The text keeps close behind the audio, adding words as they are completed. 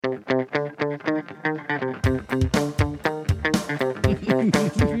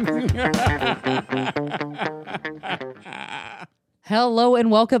Hello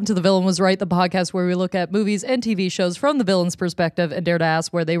and welcome to The Villain Was Right, the podcast where we look at movies and TV shows from the villain's perspective and dare to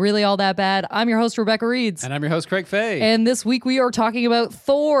ask, were they really all that bad? I'm your host, Rebecca Reeds. And I'm your host, Craig Fay. And this week we are talking about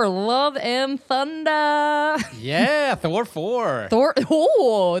Thor, Love and Thunder. Yeah, Thor 4. Thor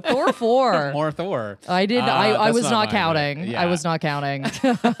 4. More Thor. I was not mine, counting. yeah. I was not counting.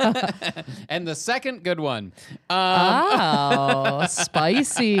 And the second good one.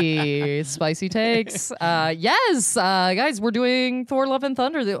 Spicy. Spicy takes. Yes, guys, we're doing Thor, Love and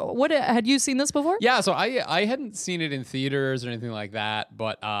Thunder. What had you seen this before? Yeah, so I hadn't seen it in theaters or anything like that,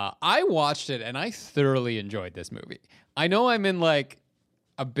 but I watched it and I thoroughly enjoyed this movie. I know I'm in like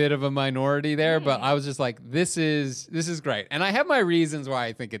a bit of a minority there, but I was just like, this is great. And I have my reasons why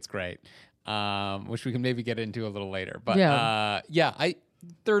I think it's great, which we can maybe get into a little later. But I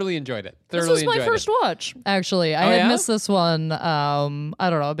thoroughly enjoyed it. This was my first watch, actually. I had missed this one. I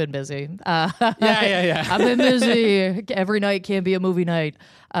don't know. I've been busy. Yeah. I've been busy. Every night can't be a movie night.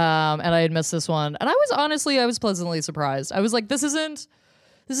 And I had missed this one. And I was pleasantly surprised. I was like, this isn't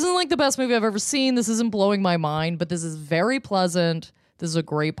like the best movie I've ever seen. This isn't blowing my mind, but this is very pleasant. This is a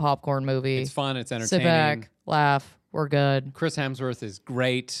great popcorn movie. It's fun. It's entertaining. Sit back, laugh. We're good. Chris Hemsworth is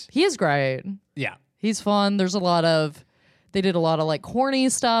great. He is great. Yeah. He's fun. They did a lot of like corny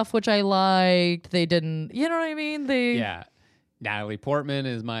stuff, which I liked. They didn't, you know what I mean? Yeah. Natalie Portman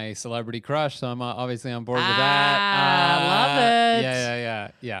is my celebrity crush, so I'm obviously on board with that. I love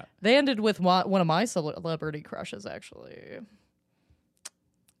it. Yeah. They ended with one of my celebrity crushes, actually.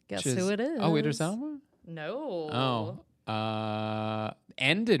 Guess who it is? Oh, Idris Elba? No.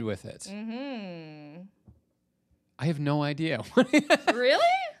 Ended with it. Mm-hmm. I have no idea. Really?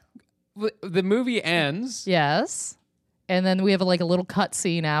 The movie ends. Yes. And then we have a little cut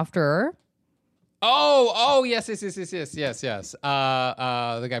scene after. Oh, yes. The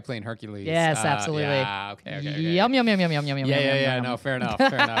guy playing Hercules. Yes, absolutely. Yeah, okay. Yum. Yeah. No, fair enough.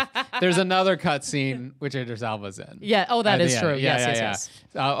 There's another cut scene which Idris Elba's in. Yeah. Oh, that is true. Yes.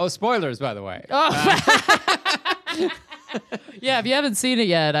 Spoilers, by the way. Yeah, if you haven't seen it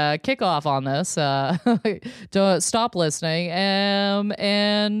yet, kick off on this. Don't stop listening.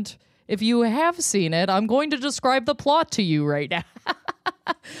 And if you have seen it, I'm going to describe the plot to you right now.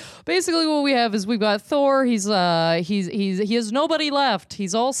 Basically, what we have is we've got Thor. He has nobody left.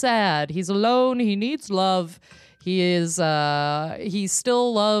 He's all sad. He's alone. He needs love. He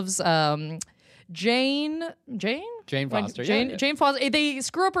still loves Jane Foster. Jane Foster. They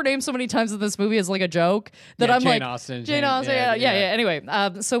screw up her name so many times in this movie as like a joke that I'm Jane like Austen. Jane Austen. Yeah. Anyway,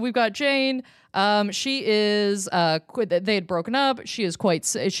 so we've got Jane. She is. They had broken up. She has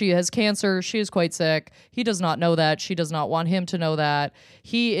cancer. She is quite sick. He does not know that. She does not want him to know that.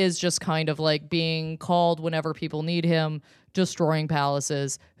 He is just kind of like being called whenever people need him, destroying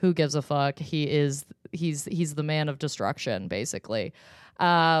palaces. Who gives a fuck? He's the man of destruction, basically.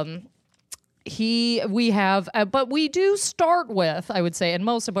 But we do start with, I would say, and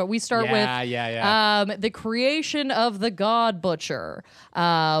most of it, we start with the creation of the God Butcher.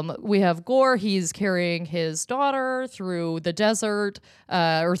 We have Gore. He's carrying his daughter through the desert,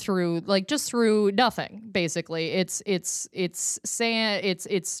 or through nothing. Basically, it's sand.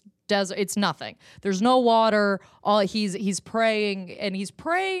 It's desert. It's nothing. There's no water. He's praying, and he's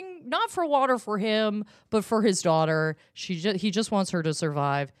praying not for water for him, but for his daughter. He just wants her to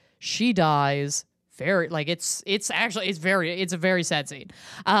survive. She dies. It's a very sad scene.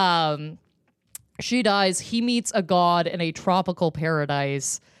 She dies. He meets a god in a tropical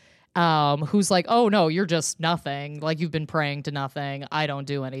paradise, who's like, "Oh no, you're just nothing. Like, you've been praying to nothing. I don't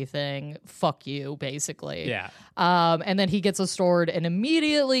do anything. Fuck you," basically. Yeah. And then he gets a sword and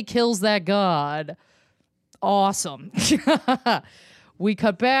immediately kills that god. Awesome. We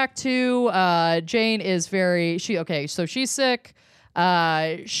cut back to Jane is so she's sick.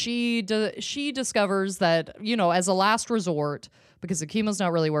 She discovers that, as a last resort, because the chemo's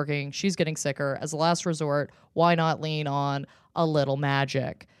not really working, she's getting sicker. As a last resort, why not lean on a little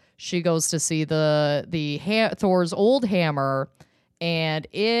magic? She goes to see Thor's old hammer, and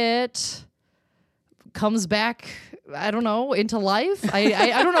it comes back, I don't know, into life.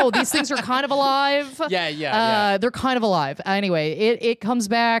 I don't know. These things are kind of alive. Yeah. They're kind of alive. Anyway, it comes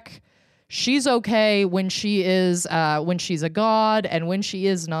back. She's okay when she's a god, and when she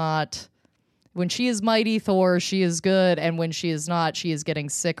is not. When she is mighty Thor, she is good, and when she is not, she is getting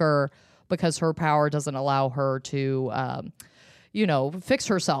sicker because her power doesn't allow her to, fix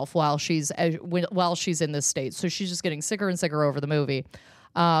herself while she's in this state. So she's just getting sicker and sicker over the movie.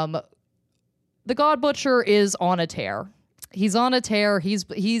 The God Butcher is on a tear. He's on a tear.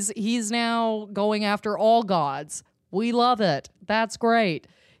 He's now going after all gods. We love it. That's great.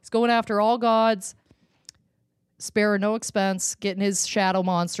 He's going after all gods. sparing no expense, getting his shadow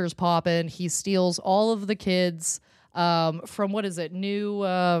monsters popping. He steals all of the kids from what is it? New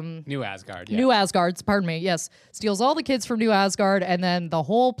Asgard. Yeah. New Asgard, pardon me. Yes. Steals all the kids from New Asgard, and then the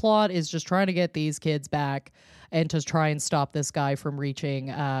whole plot is just trying to get these kids back and to try and stop this guy from reaching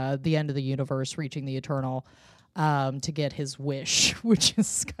the end of the universe, reaching the eternal. To get his wish, which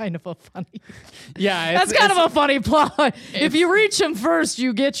is kind of a funny. Yeah, that's kind of a funny plot. If you reach him first,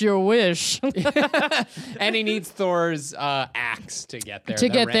 you get your wish. And he needs Thor's axe to get there. To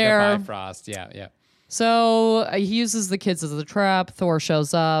get there. The Bifrost. Yeah, yeah. So he uses the kids as a trap. Thor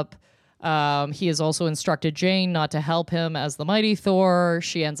shows up. He has also instructed Jane not to help him as the mighty Thor.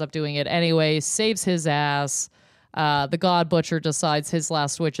 She ends up doing it anyway, saves his ass. The God Butcher decides his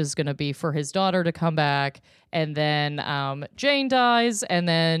last wish is going to be for his daughter to come back. And then Jane dies. And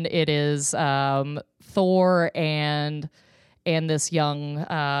then it is Thor and this young,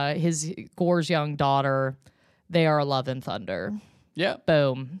 his Gore's young daughter. They are love and thunder. Yeah.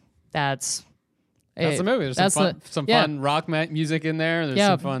 Boom. That's the movie. There's some fun rock music in there. There's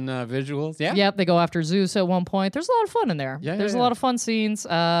some fun visuals. Yeah. Yep. They go after Zeus at one point. There's a lot of fun in there. Yeah. There's a lot of fun scenes.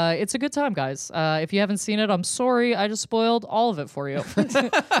 It's a good time, guys. If you haven't seen it, I'm sorry. I just spoiled all of it for you.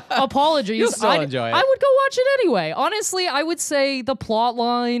 Apologies. You'll still enjoy it. I would go watch it anyway. Honestly, I would say the plot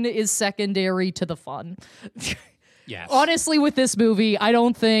line is secondary to the fun. Yes. Honestly, with this movie, I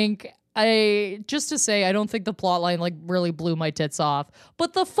don't think I don't think the plot line like really blew my tits off,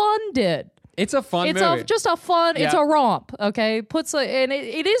 but the fun did. It's a fun movie. It's just a fun, it's a romp, okay?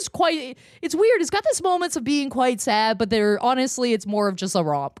 It is quite, it's weird. It's got this moments of being quite sad, but honestly, it's more of just a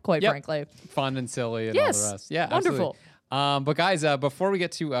romp, quite frankly. Fun and silly and all the rest. Yeah, wonderful. Absolutely. But guys, before we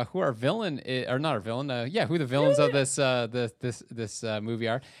get to who our villain is, or not our villain, who the villains of this movie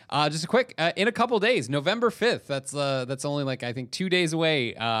are, just a quick, in a couple days, November 5th, that's only like, I think 2 days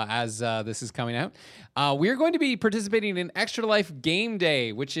away as this is coming out. We're going to be participating in Extra Life Game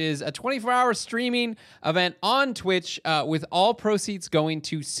Day, which is a 24-hour streaming event on Twitch with all proceeds going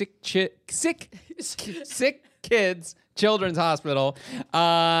to Sick Kids Children's Hospital.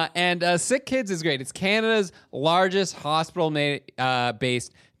 And Sick Kids is great. It's Canada's largest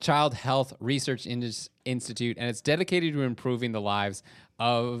hospital-based child health research institute, and it's dedicated to improving the lives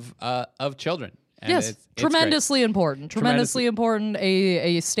of children. And yes, it's tremendously important. Tremendously important,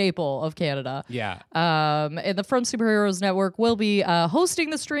 a staple of Canada. Yeah. And the From Superheroes Network will be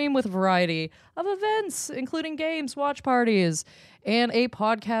hosting the stream with a variety of events, including games, watch parties, and a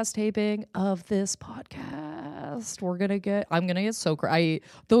podcast taping of this podcast. I'm gonna get so crazy.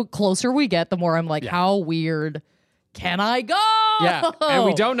 The closer we get, the more I'm like, how weird can I go? Yeah, and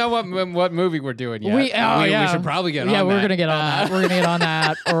we don't know what movie we're doing yet. We should probably get on that. Yeah, we're going to get on that. We're going to get on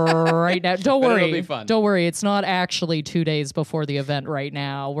that right now. Don't worry. It'll be fun. Don't worry. It's not actually 2 days before the event right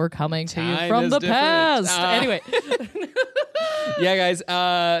now. We're coming to you from the past. Anyway. Yeah, guys.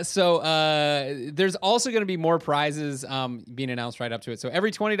 So there's also going to be more prizes being announced right up to it. So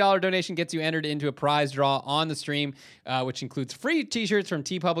every $20 donation gets you entered into a prize draw on the stream, which includes free t-shirts from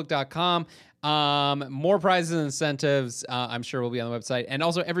tpublic.com. More prizes and incentives, I'm sure will be on the website. And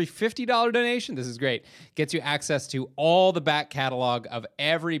also every $50 donation, this is great, gets you access to all the back catalog of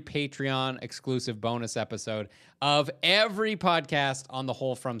every Patreon exclusive bonus episode of every podcast on the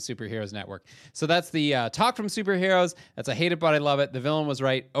whole From Superheroes Network. So that's the Talk From Superheroes. That's I Hate It But I Love It. The Villain Was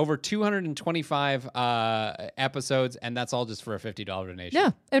Right. Over 225 episodes, and that's all just for a $50 donation. Yeah,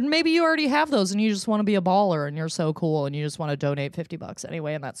 and maybe you already have those and you just want to be a baller and you're so cool and you just want to donate $50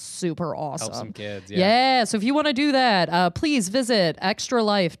 anyway, and that's super awesome. Help some kids, yeah. So if you want to do that, please visit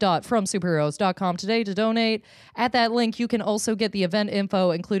extralife.fromsuperheroes.com today to donate. At that link, you can also get the event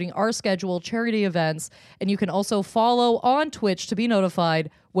info, including our schedule, charity events, and you can also follow on Twitch to be notified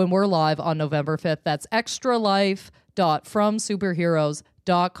when we're live on November 5th. That's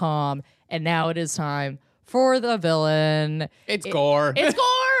extralife.fromsuperheroes.com. And now it is time for the villain. It's Gore. It's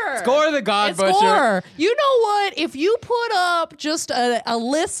Gore. It's Gore the God Butcher. Gore. You know what? If you put up just a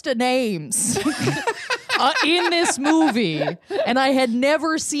list of names in this movie and I had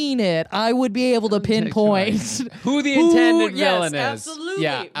never seen it, I would be able to pinpoint who the intended villain is. Absolutely.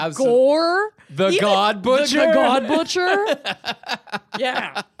 Yeah, absolutely. Gore. The God Butcher? The God Butcher?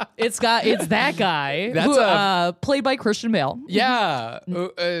 Yeah. It's that guy. That's played by Christian Bale. Yeah.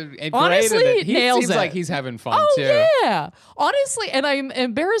 And honestly, he nails seems it. like he's having fun, too. Oh, yeah. Honestly, and I'm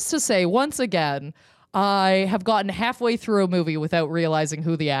embarrassed to say, once again, I have gotten halfway through a movie without realizing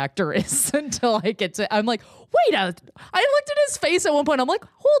who the actor is until I get to... I'm like, wait I looked at his face at one point. I'm like,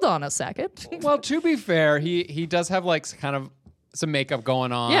 hold on a second. Well, to be fair, he does have like kind of some makeup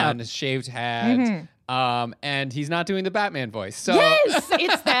going on, his shaved head. And he's not doing the Batman voice. So Yes,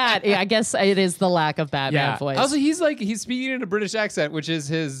 it's that. Yeah, I guess it is the lack of Batman voice. Also, he's speaking in a British accent, which is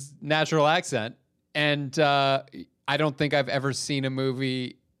his natural accent. And I don't think I've ever seen a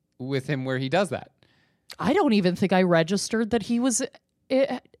movie with him where he does that. I don't even think I registered that he was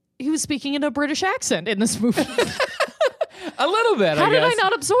speaking in a British accent in this movie. A little bit, How I did guess. I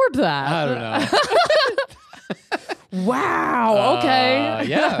not absorb that? I don't know. Wow. Okay.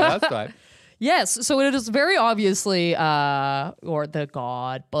 Yeah, that's fine. Yes. So it is very obviously, or the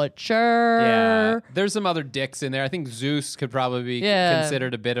God Butcher. Yeah. There's some other dicks in there. I think Zeus could probably be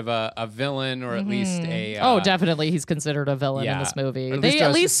considered a bit of a villain, or at least a... Definitely he's considered a villain in this movie. Or They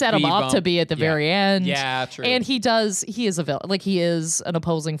at least set him up to be at the very end. Yeah, true. And he is a villain. Like, he is an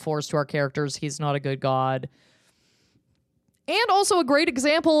opposing force to our characters. He's not a good god. And also a great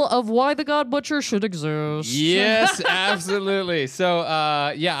example of why the God Butcher should exist. Yes, absolutely. So,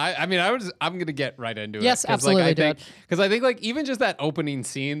 I'm going to get right into it. Yes, absolutely. Because I think, like, even just that opening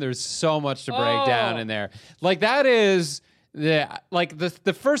scene, there's so much to break down in there. Like, that is...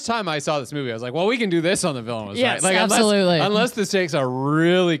 the first time I saw this movie, I was like, well, we can do this on the villain was Yes, right. Like, absolutely. Unless this takes a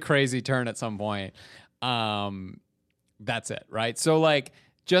really crazy turn at some point. That's it, right? So, like,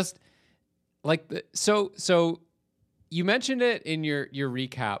 just... like, so you mentioned it in your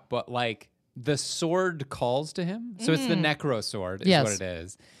recap, but like the sword calls to him. So it's the Necro sword is what it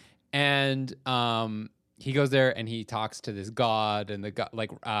is. And he goes there and he talks to this god, and the god,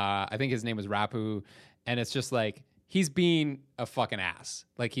 like, I think his name was Rapu. And it's just like, he's being a fucking ass.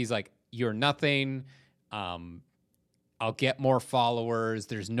 Like, he's like, you're nothing. I'll get more followers.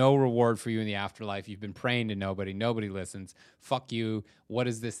 There's no reward for you in the afterlife. You've been praying to nobody. Nobody listens. Fuck you. What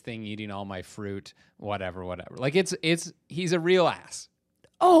is this thing eating all my fruit? Whatever. Like, he's a real ass.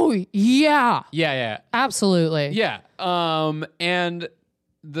 Oh, yeah. Yeah. Absolutely. Yeah. And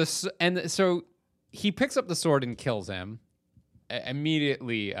so he picks up the sword and kills him.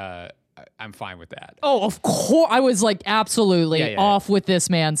 Immediately, I'm fine with that. Oh, of course. I was like, absolutely off with this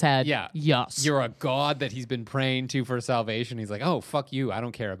man's head. Yeah. Yes. You're a god that he's been praying to for salvation. He's like, oh, fuck you. I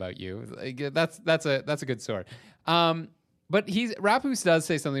don't care about you. Like, that's a good sword. But Rapu does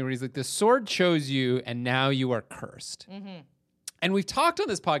say something where he's like, the sword chose you and now you are cursed. Mm-hmm. And we've talked on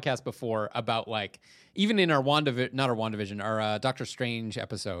this podcast before about, like, even in our our Doctor Strange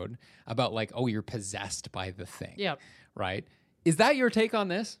episode about, like, oh, you're possessed by the thing. Yep. Right? Is that your take on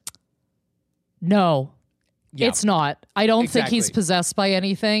this? No, Yeah. it's not. I don't think he's Exactly. possessed by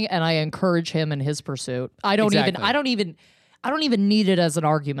anything, and I encourage him in his pursuit. I don't Exactly. even need it as an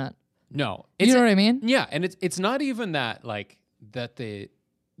argument. No. You know what I mean? Yeah, and it's not even that, like, that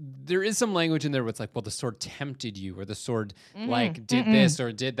there is some language in there where it's like, well, the sword tempted you, or the sword like did this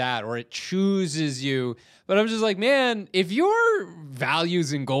or did that, or it chooses you. But I'm just like, man, if your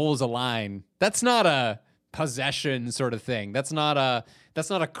values and goals align, that's not a possession sort of thing. That's not a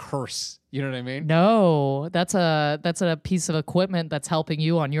curse. You know what I mean? No, that's a piece of equipment that's helping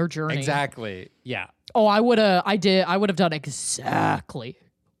you on your journey. Exactly. Yeah. Oh, I would have done exactly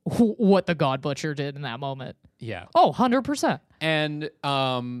what the God Butcher did in that moment. Yeah. Oh, 100%. And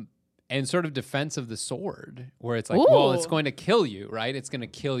sort of defense of the sword, where it's like, Ooh. well, it's going to kill you, right? It's going to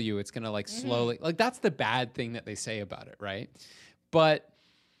kill you. It's going to, like, slowly, like, that's the bad thing that they say about it, right? But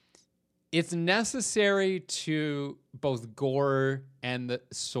it's necessary to both Gore and the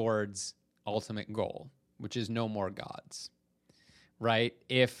sword's ultimate goal, which is no more gods, right?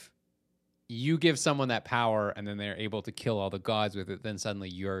 If you give someone that power and then they're able to kill all the gods with it, then suddenly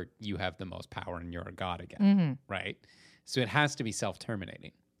you have the most power and you're a god again, right? So it has to be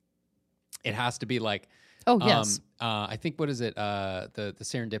self-terminating. It has to be like, yes. I think, what is it? The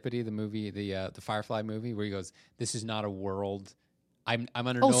Serendipity, the movie, the Firefly movie, where he goes, "This is not a world. I'm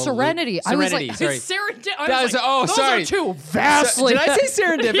under no Serenity. Serenity. I was like, sorry. Those sorry. are two vastly. Did I say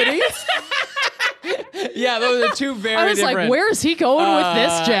Serendipity? Yeah, those are two very different. I was like, where is he going with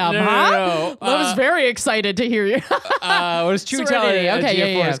this gem, no, huh? no. I was very excited to hear you. It was True Serenity. Telling, Okay,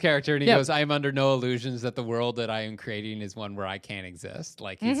 Gia4's yeah. character, and he Yep. goes, I am under no illusions that the world that I am creating is one where I can't exist.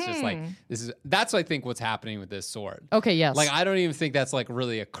 Like, he's just like, that's, I think, what's happening with this sword. Okay, yes. Like, I don't even think that's, like,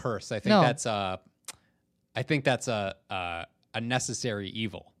 really a curse. I think that's a necessary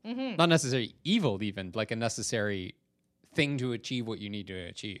evil. Not necessary evil, even, like a necessary thing to achieve what you need to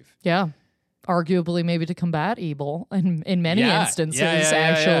achieve. Yeah. Arguably, maybe to combat evil in many instances, Yeah.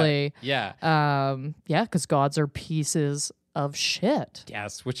 actually. Yeah. Because gods are pieces of shit.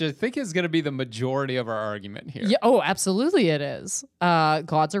 Yes, which I think is going to be the majority of our argument here. Yeah. Oh, absolutely, it is.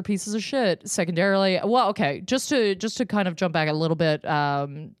 Gods are pieces of shit. Secondarily, well, okay, just to kind of jump back a little bit.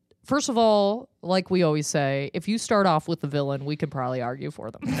 first of all, like we always say, if you start off with the villain, we can probably argue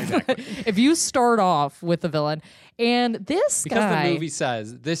for them. Exactly. If you start off with the villain, and this Because guy, the movie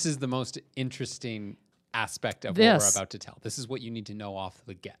says this is the most interesting aspect of what we're about to tell. This is what you need to know off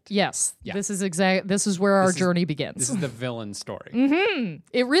the get. yes, Yeah. this is where our journey begins. This is the villain story.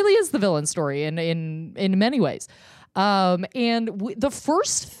 It really is the villain story in many ways. The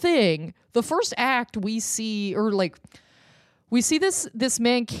first act we see, or like we see this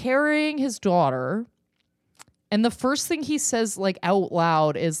man carrying his daughter, and the first thing he says like out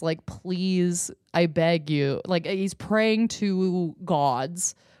loud is like, "Please, I beg you." Like he's praying to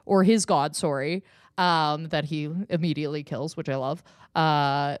gods, or his god, sorry, that he immediately kills, which I love.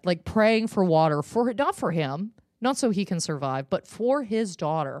 Like praying for water not for him, not so he can survive, but for his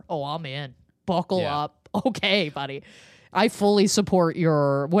daughter. Oh, I'm in. Buckle up. Okay, buddy. I fully support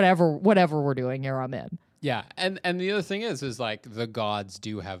your whatever we're doing here. I'm in. Yeah, and the other thing is like the gods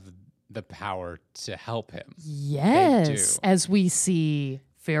do have the power to help him. Yes, as we see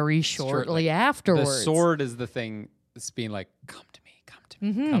very shortly afterwards. The sword is the thing that's being like, come to me, come to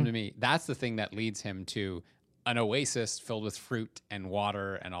me, come to me. That's the thing that leads him to an oasis filled with fruit and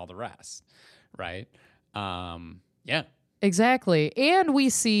water and all the rest, right? Yeah. Exactly. And we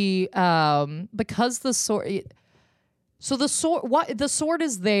see because the sword, so the sword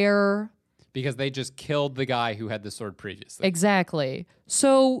is there because they just killed the guy who had the sword previously. Exactly.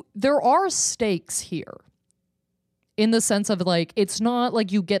 So there are stakes here, in the sense of like, it's not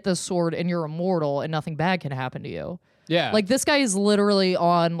like you get the sword and you're immortal and nothing bad can happen to you. Yeah. Like this guy is literally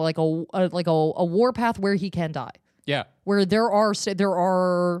on like a warpath where he can die. Yeah. Where there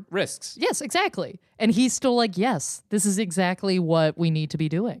are risks. Yes, exactly. And he's still like, yes, this is exactly what we need to be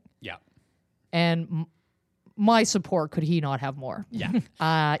doing. Yeah. And my support, could he not have more? Yeah.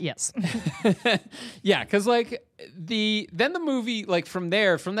 Yes. Yeah, because like the movie, like from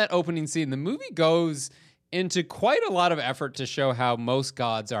that opening scene, the movie goes into quite a lot of effort to show how most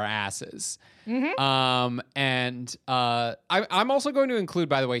gods are asses. Mm-hmm. I'm also going to include,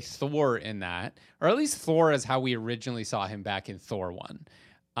 by the way, Thor in that, or at least Thor as how we originally saw him back in Thor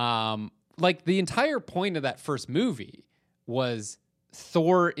 1. Like the entire point of that first movie was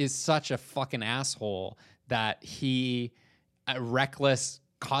Thor is such a fucking asshole that he reckless,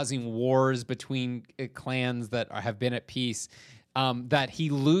 causing wars between clans that have been at peace, that he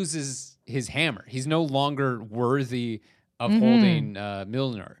loses his hammer. He's no longer worthy of holding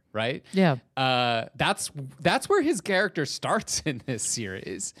Mjolnir, right? Yeah. That's where his character starts in this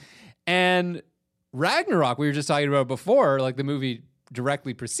series. And Ragnarok, we were just talking about before, like the movie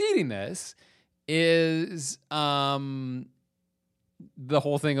directly preceding this, is the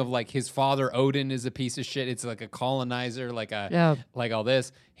whole thing of like his father Odin is a piece of shit. It's like a colonizer, like all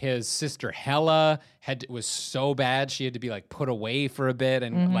this. His sister Hela was so bad she had to be like put away for a bit,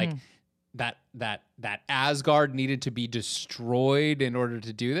 and like that Asgard needed to be destroyed in order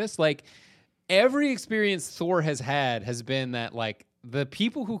to do this. Like every experience Thor has had has been that like the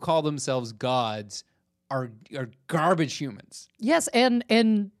people who call themselves gods are garbage humans. Yes,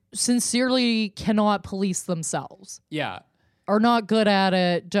 and sincerely cannot police themselves. Yeah. Are not good at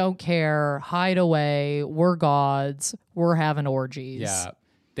it, don't care, hide away, we're gods, we're having orgies. Yeah.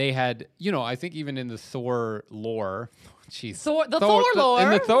 They had, I think even in the Thor lore, jeez. The Thor lore.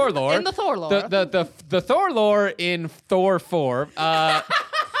 In the Thor lore. In the Thor lore. The Thor lore in Thor 4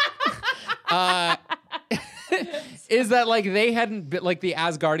 is that like they hadn't been, like the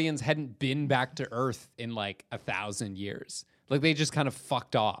Asgardians hadn't been back to Earth in like 1,000 years. Like they just kind of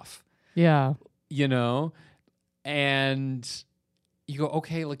fucked off. Yeah. And you go,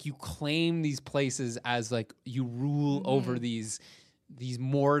 okay, like you claim these places as like you rule over these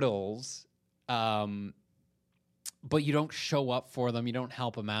mortals, but you don't show up for them, you don't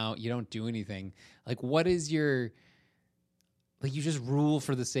help them out, you don't do anything. Like what is your, like you just rule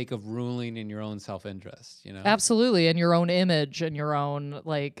for the sake of ruling in your own self-interest, Absolutely, and your own image and your own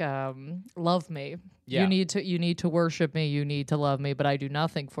like love me. Yeah. You need to worship me, you need to love me, but I do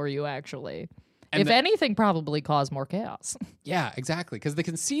nothing for you actually. And if anything, probably cause more chaos. Yeah, exactly. Because the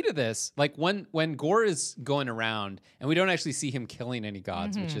conceit of this, like when Gore is going around, and we don't actually see him killing any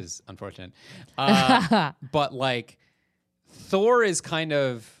gods, which is unfortunate. But like Thor is kind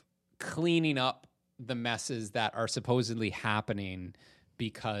of cleaning up the messes that are supposedly happening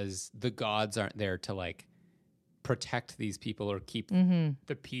because the gods aren't there to like protect these people or keep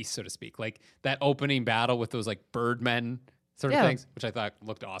the peace, so to speak. Like that opening battle with those like birdmen sort of things, which I thought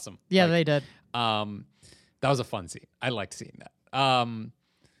looked awesome. Yeah, they did. That was a fun scene. I liked seeing that.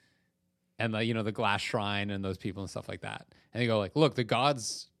 and the glass shrine and those people and stuff like that. And they go like, look, the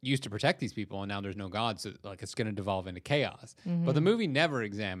gods used to protect these people, and now there's no gods, so like it's going to devolve into chaos. But the movie never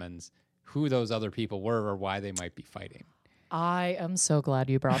examines who those other people were or why they might be fighting. I am so glad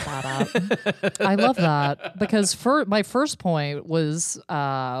you brought that up. I love that because my first point was,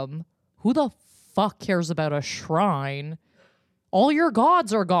 who the fuck cares about a shrine? All your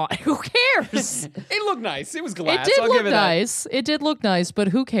gods are gone. Who cares? It looked nice. It was glass. It did I'll look give it nice. It did look nice, but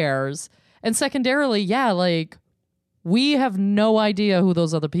who cares? And secondarily, yeah, like we have no idea who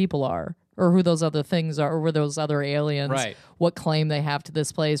those other people are, or who those other things are, or who those other aliens. Right. What claim they have to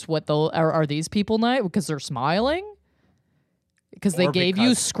this place? What are these people night because they're smiling? Because they gave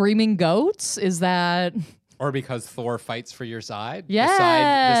you screaming goats? Is that? Or because Thor fights for your side? Yes. The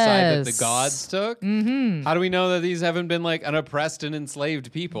side that the gods took? Mm-hmm. How do we know that these haven't been like an oppressed and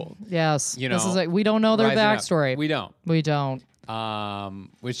enslaved people? Yes. This is like, we don't know their backstory. We don't. We don't.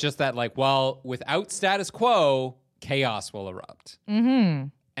 It's just that like, well, without status quo, chaos will erupt. Mm-hmm.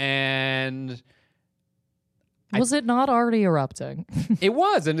 And was it not already erupting? It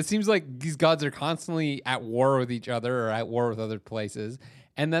was, and it seems like these gods are constantly at war with each other or at war with other places,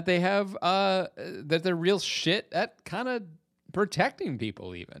 and that they have that they're real shit at kind of protecting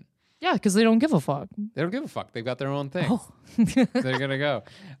people even. Yeah, because they don't give a fuck. They don't give a fuck. They've got their own thing. Oh. They're gonna go.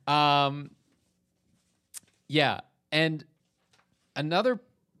 Yeah, and another,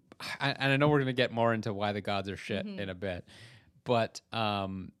 and I know we're gonna get more into why the gods are shit in a bit, but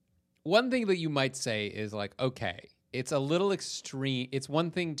one thing that you might say is like, okay, it's a little extreme. It's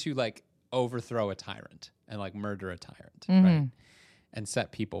one thing to like overthrow a tyrant and like murder a tyrant, right? And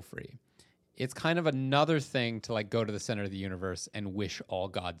set people free. It's kind of another thing to like go to the center of the universe and wish all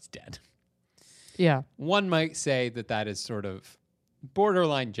gods dead. Yeah. One might say that that is sort of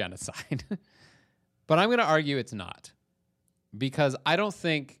borderline genocide, but I'm going to argue it's not, because I don't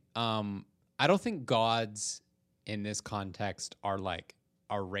think gods in this context are like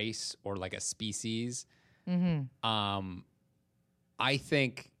a race or like a species. I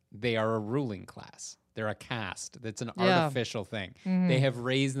think they are a ruling class. They're a caste. That's an artificial thing. They have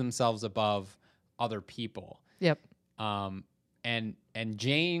raised themselves above other people. Yep. And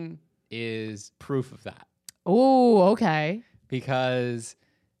Jane is proof of that. Oh, okay. Because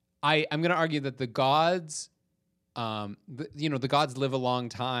I'm going to argue that the gods, the gods live a long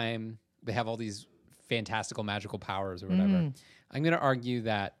time. They have all these fantastical magical powers or whatever. I'm going to argue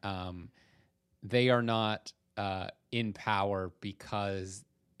that they are not in power because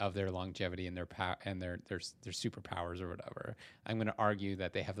of their longevity and their power and their superpowers or whatever. I'm going to argue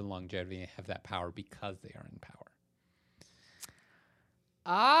that they have the longevity and have that power because they are in power.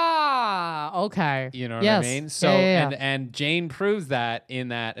 Ah, okay. You know what I mean? So and Jane proves that in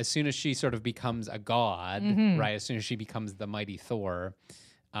that as soon as she sort of becomes a god, right? As soon as she becomes the mighty Thor,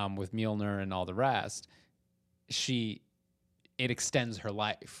 with Mjolnir and all the rest, it extends her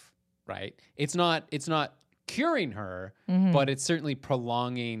life, right? It's not curing her, but it's certainly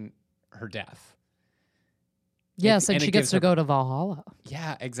prolonging her death. Yes, and she gets to go to Valhalla.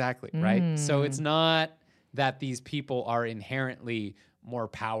 Yeah, exactly, right? So it's not that these people are inherently more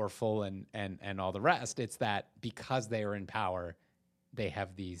powerful and all the rest. It's that because they are in power, they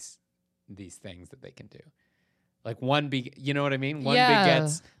have these things that they can do. Like you know what I mean? One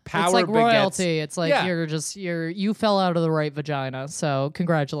begets power. It's like begets royalty. It's like you fell out of the right vagina. So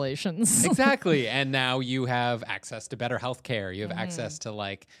congratulations. Exactly. And now you have access to better healthcare. You have access to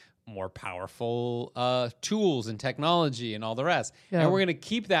like more powerful tools and technology and all the rest. Yeah. And we're gonna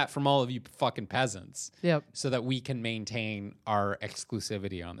keep that from all of you fucking peasants. Yep. So that we can maintain our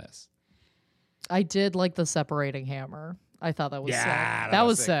exclusivity on this. I did like the separating hammer. I thought that was sick. That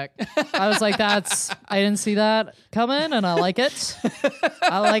was sick. I was like, I didn't see that coming, and I like it.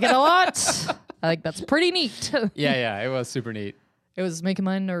 I like it a lot. I think that's pretty neat. Yeah, it was super neat. It was making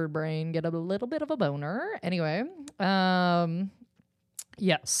my nerd brain get a little bit of a boner. Anyway,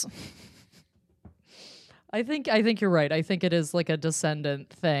 yes. I think you're right. I think it is like a descendant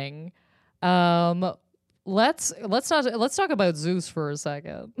thing. Let's talk about Zeus for a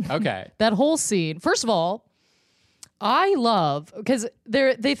second. Okay. That whole scene. First of all, I love because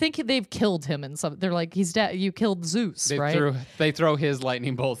they think they've killed him and some. They're like, he's dead. You killed Zeus, right? They throw his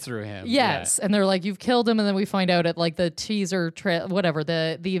lightning bolt through him. Yes, and they're like, you've killed him, and then we find out at like the teaser, whatever,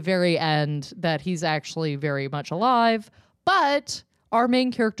 the very end that he's actually very much alive. But our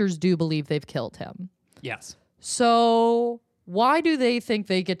main characters do believe they've killed him. Yes. So why do they think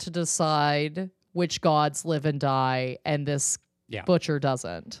they get to decide which gods live and die, and this butcher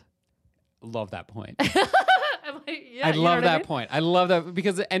doesn't? Love that point. Yeah, I you know love what that mean? point. I love that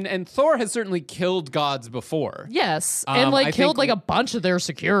because and Thor has certainly killed gods before. Yes, and I like killed think- like a bunch of their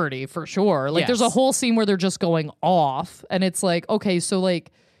security for sure. Like there's a Yes. whole scene where they're just going off, and it's like, okay, so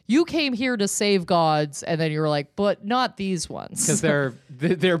like you came here to save gods, and then you're like, but not these ones Because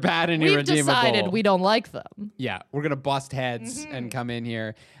they're bad and we've irredeemable. decided we don't like them. Yeah, we're gonna bust heads and come in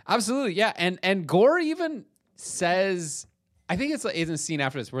here. Absolutely, yeah. And Gore even says, I think it's in a scene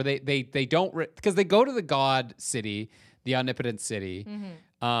after this where they don't because they go to the god city, the omnipotent city,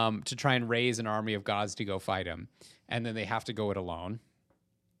 to try and raise an army of gods to go fight him, and then they have to go it alone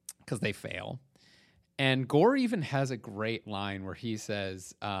because they fail. And Gore even has a great line where he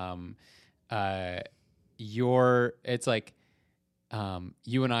says, it's like,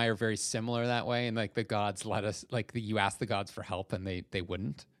 you and I are very similar that way. And like the gods let us, like you ask the gods for help and they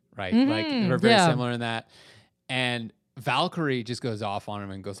wouldn't, right? Like we're very similar in that. And Valkyrie just goes off on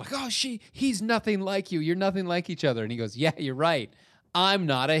him and goes like, oh, he's nothing like you. You're nothing like each other. And he goes, yeah, you're right. I'm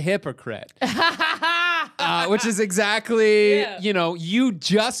not a hypocrite. Which is exactly, you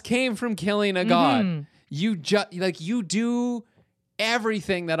just came from killing a god. You do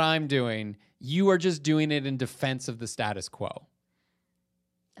everything that I'm doing. You are just doing it in defense of the status quo.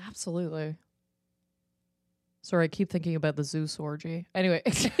 Absolutely. Sorry, I keep thinking about the Zeus orgy. Anyway.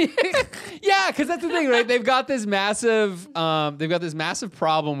 Yeah, because that's the thing, right? They've got this massive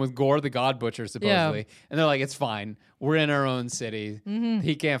problem with Gore the God Butcher, supposedly. And they're like, it's fine. We're in our own city.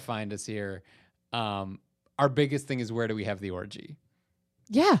 He can't find us here. Our biggest thing is, where do we have the orgy?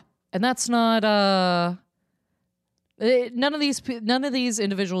 Yeah. And that's not none of these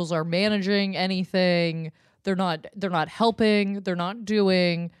individuals are managing anything. They're not helping, they're not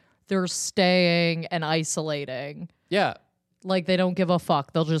doing, they're staying and isolating. Yeah. Like they don't give a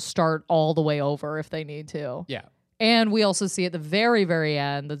fuck. They'll just start all the way over if they need to. Yeah. And we also see at the very, very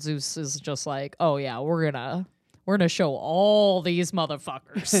end that Zeus is just like, oh yeah, we're gonna show all these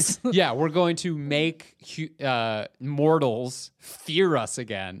motherfuckers. Yeah, we're going to make mortals fear us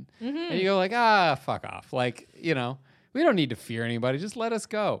again. And you go like, fuck off. Like, we don't need to fear anybody. Just let us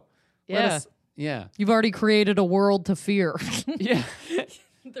go. Yeah. You've already created a world to fear. Yeah.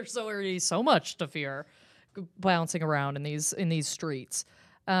 There's already so much to fear bouncing around in these streets.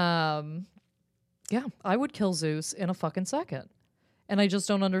 Yeah, I would kill Zeus in a fucking second. And I just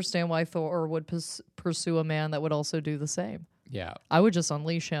don't understand why Thor would pursue a man that would also do the same. Yeah. I would just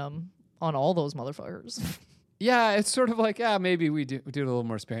unleash him on all those motherfuckers. Yeah, it's sort of like, maybe we do it a little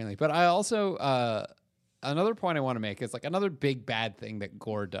more sparingly. But I also, another point I want to make is like another big bad thing that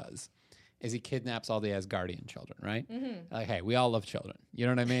Gore does is he kidnaps all the Asgardian children, right? Like, hey, we all love children. You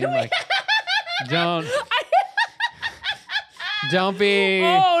know what I mean? Like, don't be...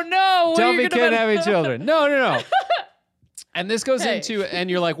 Oh, no! Don't be kidnapping children. No. And this goes into, and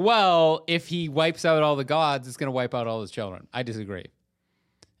you're like, well, if he wipes out all the gods, it's going to wipe out all his children. I disagree.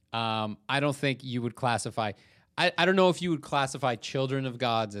 I don't think you would classify, I don't know if you would classify children of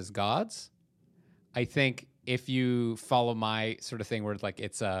gods as gods. I think if you follow my sort of thing where it's like,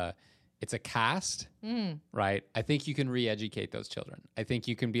 it's a caste, right? I think you can re-educate those children. I think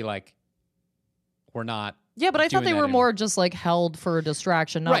you can be like, we're not. Yeah, but I thought they were more just like held for a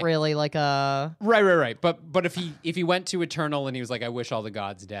distraction, not really like a... Right. But if he went to Eternal and he was like, I wish all the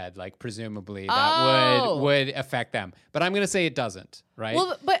gods dead, like presumably that would affect them. But I'm going to say it doesn't, right?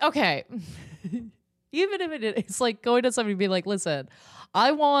 Well, but okay. Even if it's like going to somebody and being like, listen,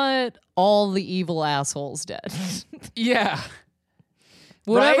 I want all the evil assholes dead. Yeah.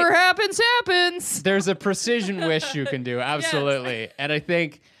 Whatever happens. There's a precision wish you can do, absolutely. Yes. And I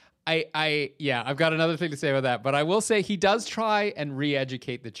think I've got another thing to say about that, but I will say he does try and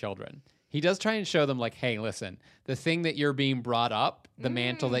re-educate the children. He does try and show them like, hey, listen, the thing that you're being brought up, the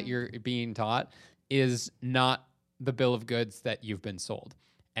mantle that you're being taught is not the bill of goods that you've been sold.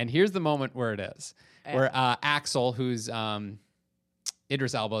 And here's the moment where it is, where Axel, who's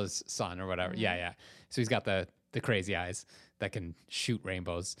Idris Elba's son or whatever. Yeah. So he's got the crazy eyes that can shoot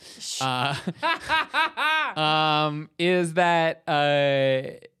rainbows. Is that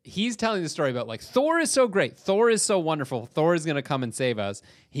he's telling the story about like Thor is so great. Thor is so wonderful. Thor is going to come and save us.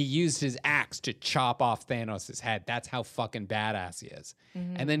 He used his axe to chop off Thanos' head. That's how fucking badass he is.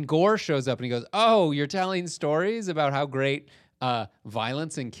 And then Gore shows up and he goes, oh, you're telling stories about how great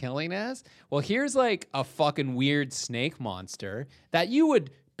violence and killing is? Well, here's like a fucking weird snake monster that you would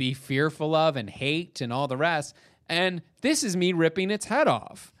be fearful of and hate and all the rest. And this is me ripping its head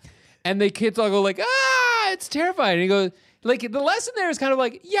off. And the kids all go like, it's terrifying. And he goes, Like the lesson there is kind of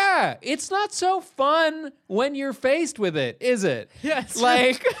like, yeah, it's not so fun when you're faced with it, is it? Yes.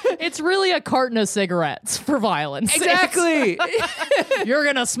 Like It's really a carton of cigarettes for violence. exactly. You're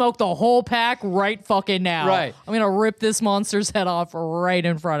gonna smoke the whole pack right fucking now. Right. I'm gonna rip this monster's head off right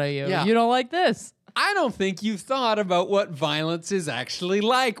in front of you. Yeah. You don't like this? I don't think you've thought about what violence is actually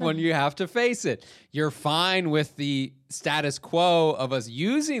like when you have to face it. You're fine with the status quo of us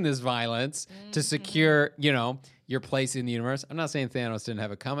using this violence to secure, you know, your place in the universe. I'm not saying Thanos didn't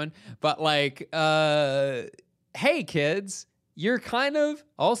have it coming, but like, hey, kids, you're kind of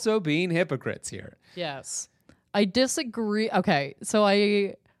also being hypocrites here. Yes. I disagree. Okay, so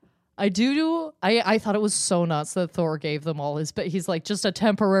I thought it was so nuts that Thor gave them all his, but he's like just a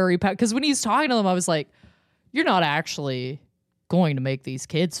temporary pack. Because when he's talking to them, I was like, you're not actually going to make these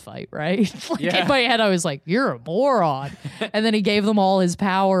kids fight, right? Like in my head, I was like, you're a moron. And then he gave them all his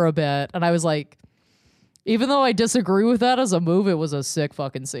power a bit. And I was like, even though I disagree with that as a move, it was a sick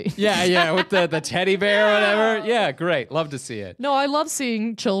fucking scene. Yeah, with the teddy bear or whatever. Yeah, great. Love to see it. No, I love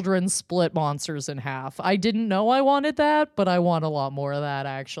seeing children split monsters in half. I didn't know I wanted that, but I want a lot more of that,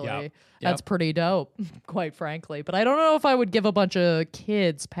 actually. Yep. That's pretty dope, quite frankly. But I don't know if I would give a bunch of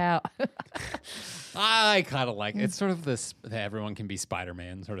kids power. I kind of like it. It's sort of this everyone can be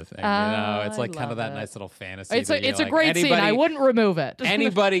Spider-Man sort of thing. You know, it's I like kind of love that it. nice little fantasy. It's that a like, great scene. I wouldn't remove it.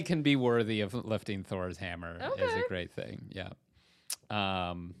 Anybody can be worthy of lifting Thor's hammer. Is Okay. a great thing. Yeah.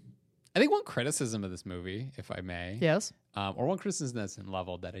 I think one criticism of this movie, if I may, Yes. or one criticism that's in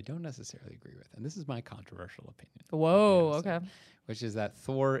level that I don't necessarily agree with, and this is my controversial opinion. Whoa. honestly, Okay. Which is that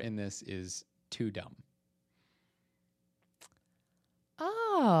Thor in this is too dumb.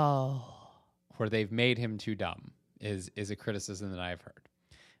 Oh. Where they've made him too dumb is a criticism that I've heard.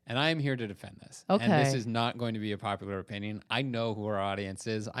 And I am here to defend this. Okay. And this is not going to be a popular opinion. I know who our audience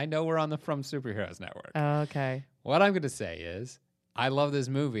is. I know we're on the From Superheroes Network. Okay. What I'm going to say is I love this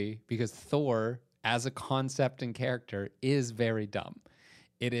movie because Thor, as a concept and character, is very dumb.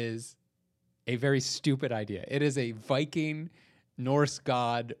 It is a very stupid idea. It is a Viking Norse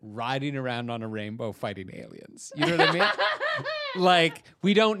god riding around on a rainbow fighting aliens. You know what I mean? Like,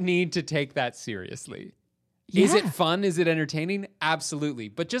 we don't need to take that seriously. Yeah. Is it fun? Is it entertaining? Absolutely.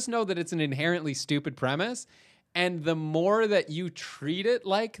 But just know that it's an inherently stupid premise. And the more that you treat it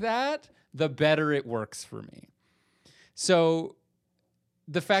like that, the better it works for me. So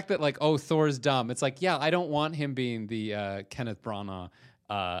the fact that like, oh, Thor's dumb. It's like, yeah, I don't want him being the Kenneth Branagh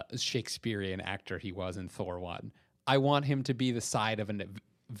Shakespearean actor he was in Thor 1. I want him to be the side of a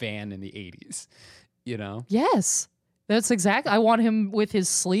van in the 80s, you know? Yes. That's exactly. I want him with his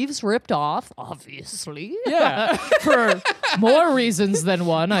sleeves ripped off, obviously. Yeah. For more reasons than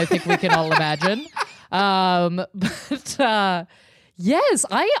one, I think we can all imagine. But yes,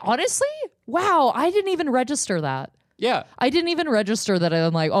 I honestly, wow, I didn't even register that. Yeah. I didn't even register that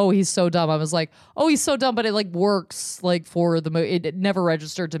I'm like, oh, he's so dumb. I was like, oh, he's so dumb, but it like works like for the movie. It never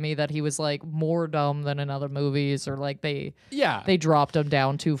registered to me that he was like more dumb than in other movies or like they dropped him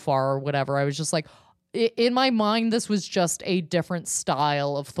down too far or whatever. I was just like, in my mind, this was just a different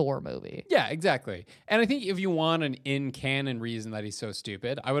style of Thor movie. Yeah, exactly. And I think if you want an in-canon reason that he's so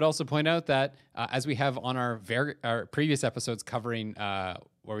stupid, I would also point out that as we have on our previous episodes covering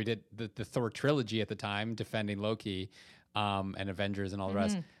where we did the Thor trilogy at the time, defending Loki and Avengers and all the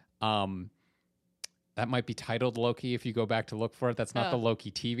rest, that might be titled Loki if you go back to look for it. That's not the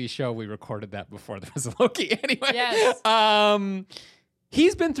Loki TV show. We recorded that before there was a Loki anyway. Yes.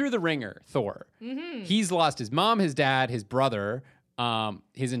 He's been through the ringer, Thor. Mm-hmm. He's lost his mom, his dad, his brother.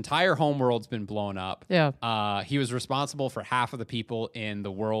 His entire homeworld's been blown up. Yeah. He was responsible for half of the people in the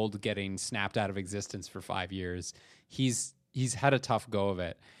world getting snapped out of existence for 5 years. He's had a tough go of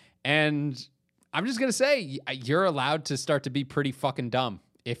it. And I'm just going to say, you're allowed to start to be pretty fucking dumb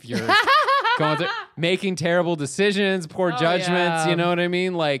if you're going through, making terrible decisions, poor judgments. You know what I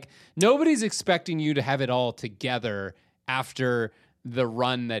mean? Like, nobody's expecting you to have it all together after the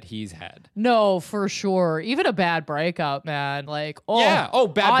run that he's had. No, for sure. Even a bad breakup, man. Like, bad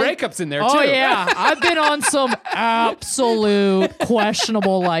breakups in there too. Oh yeah, I've been on some absolute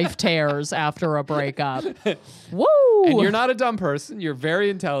questionable life tears after a breakup. Woo! And you're not a dumb person. You're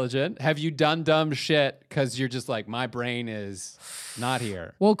very intelligent. Have you done dumb shit because you're just like, my brain is not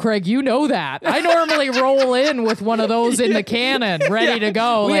here? Well, Craig, you know that. I normally roll in with one of those in the cannon, ready to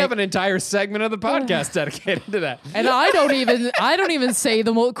go. We have an entire segment of the podcast dedicated to that. And I don't even say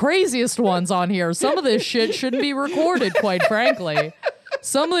the craziest ones on here. Some of this shit shouldn't be recorded, quite frankly.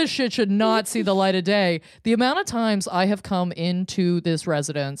 Some of this shit should not see the light of day. The amount of times I have come into this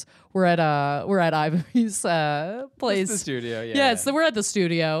residence, we're at Ivy's place. It's the studio, So we're at the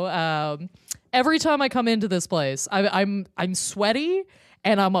studio. Every time I come into this place, I'm sweaty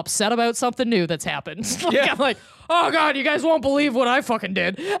and I'm upset about something new that's happened. I'm like, oh God, you guys won't believe what I fucking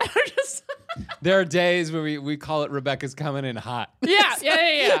did. And I'm just There are days where we call it Rebecca's coming in hot.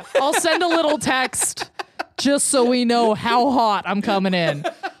 Yeah. I'll send a little text just so we know how hot I'm coming in.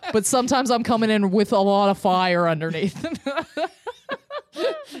 But sometimes I'm coming in with a lot of fire underneath.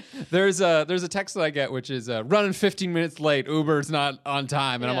 There's a text that I get which is running 15 minutes late. Uber's not on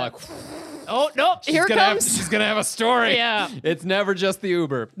time, and I'm like, oh no, here it comes. She's gonna have a story. Yeah, it's never just the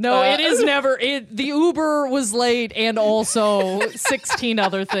Uber. No, it is never. The Uber was late, and also 16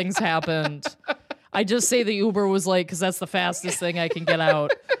 other things happened. I just say the Uber was late because that's the fastest thing I can get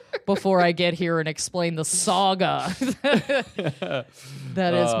out before I get here and explain the saga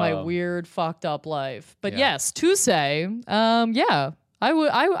that is my weird, fucked up life. But yes, to say,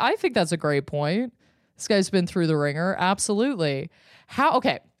 I think that's a great point. This guy's been through the ringer, absolutely.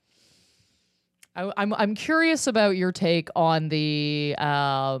 Okay. I'm curious about your take on the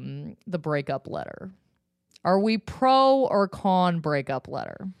breakup letter. Are we pro or con breakup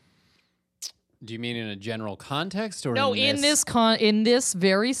letter? Do you mean in a general context or no? In this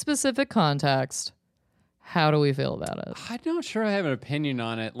very specific context, how do we feel about it? I'm not sure I have an opinion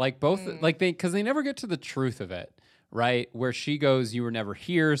on it. Like both, because they never get to the truth of it, right? Where she goes, "You were never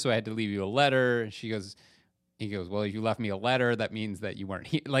here, so I had to leave you a letter." He goes, "Well, if you left me a letter, that means that you weren't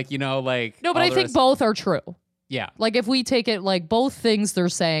here." No, but I think both are true. Yeah. Like if we take it like both things they're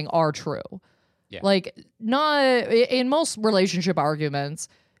saying are true. Yeah. Like not in most relationship arguments,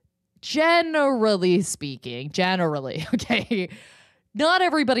 generally speaking, okay. No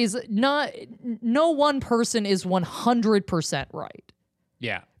one person is 100% right.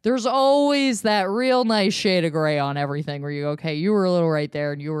 Yeah. There's always that real nice shade of gray on everything where you go, okay, you were a little right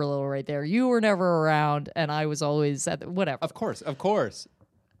there and you were a little right there. You were never around and I was always at whatever. Of course.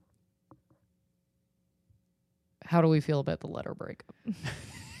 How do we feel about the letter breakup?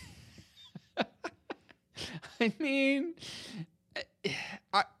 I mean,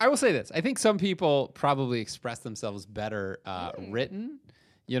 I will say this. I think some people probably express themselves better written.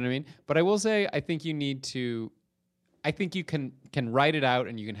 You know what I mean? But I will say I think you need to... I think you can write it out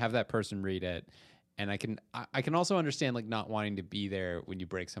and you can have that person read it. And I can also understand like not wanting to be there when you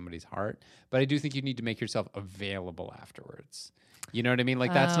break somebody's heart. But I do think you need to make yourself available afterwards. You know what I mean?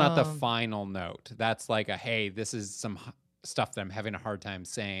 Like that's not the final note. That's like hey, this is some stuff that I'm having a hard time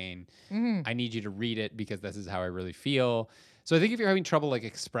saying. Mm-hmm. I need you to read it because this is how I really feel. So I think if you're having trouble like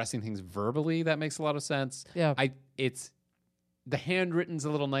expressing things verbally, that makes a lot of sense. Yeah. The handwritten's a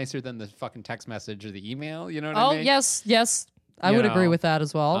little nicer than the fucking text message or the email. You know what I mean? Yes. I would agree with that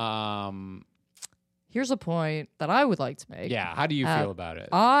as well. Here's a point that I would like to make. Yeah. How do you feel about it?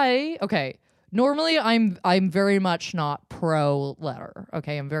 Normally I'm very much not pro letter.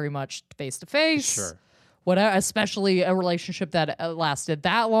 Okay. I'm very much face to face. Sure. Whatever, especially a relationship that lasted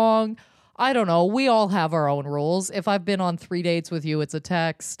that long. I don't know. We all have our own rules. If I've been on 3 dates with you, it's a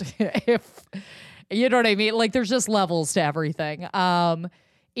text. If you know what I mean? Like there's just levels to everything.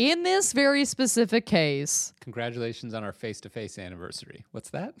 In this very specific case. Congratulations on our face-to-face anniversary. What's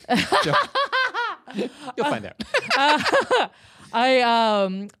that? You'll find out.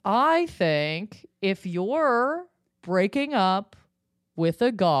 I think if you're breaking up with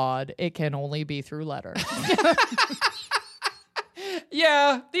a god, it can only be through letter.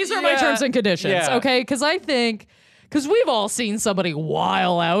 Yeah. These are my terms and conditions, okay? Because we've all seen somebody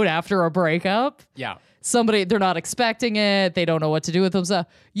while out after a breakup. Yeah. They're not expecting it. They don't know what to do with themselves.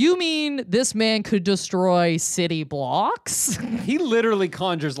 You mean this man could destroy city blocks? He literally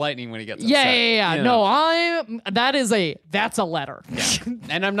conjures lightning when he gets upset. Yeah. You know? No, that's a letter. Yeah.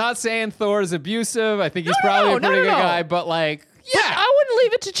 And I'm not saying Thor is abusive. I think he's probably a pretty good guy, but like, yeah. I wouldn't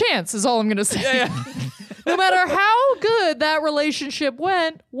leave it to chance is all I'm going to say. Yeah. No matter how good that relationship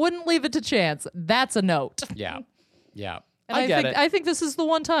went, wouldn't leave it to chance. That's a note. Yeah. And I think this is the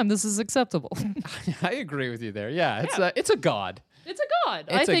one time this is acceptable. I agree with you there. Yeah, it's a god. It's a god.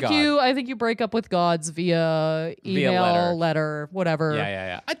 I think you break up with gods via email, letter, whatever.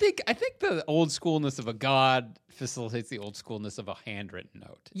 Yeah. I think the old schoolness of a god facilitates the old schoolness of a handwritten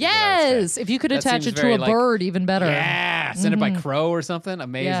note. Yes, if you could attach it to a bird, even better. Yeah, send it by crow or something.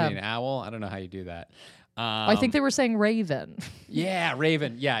 Amazing. Owl. I don't know how you do that. I think they were saying raven. Yeah,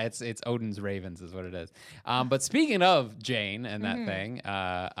 raven. Yeah, it's Odin's ravens is what it is. But speaking of Jane and that thing,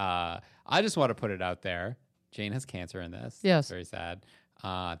 I just want to put it out there. Jane has cancer in this. Yes. Very sad.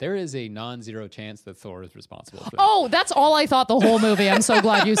 there is a non-zero chance that Thor is responsible for that. Oh, that's all I thought the whole movie. I'm so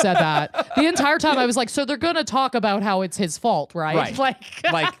glad you said that. The entire time I was like, so they're going to talk about how it's his fault, right? Right.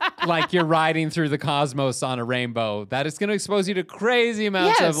 like you're riding through the cosmos on a rainbow. That is going to expose you to crazy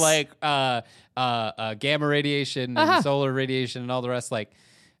amounts of like gamma radiation and solar radiation and all the rest. Like,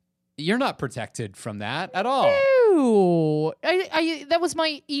 you're not protected from that at all. No. That was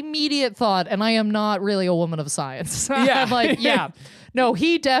my immediate thought, and I am not really a woman of science. Yeah. I'm like, yeah. No,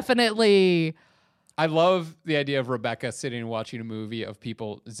 he definitely... I love the idea of Rebecca sitting and watching a movie of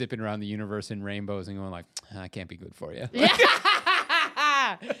people zipping around the universe in rainbows and going like, I can't be good for you.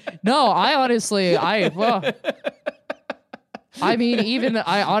 Yeah. No, I honestly, I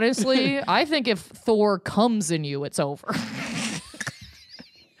think if Thor comes in you, it's over.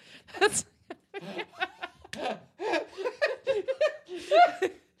 That's...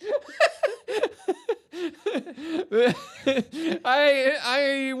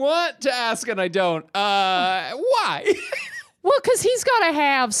 I want to ask and I don't. Why? Well, because he's got to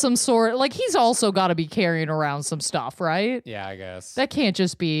have some sort, like, he's also got to be carrying around some stuff, right? Yeah, I guess. That can't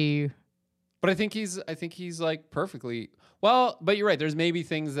just be... But I think he's like perfectly... Well, but you're right. There's maybe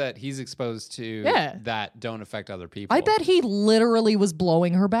things that he's exposed to that don't affect other people. I bet he literally was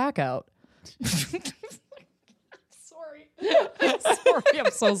blowing her back out. Sorry, I'm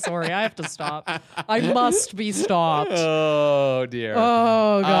so sorry. I have to stop. I must be stopped. Oh, dear.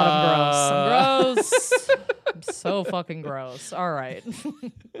 Oh, God, I'm gross. I'm so fucking gross. All right.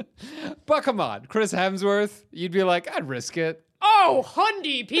 But come on, Chris Hemsworth, you'd be like, I'd risk it. Oh,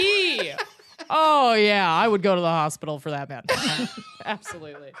 Hundy P. Oh, yeah, I would go to the hospital for that, man.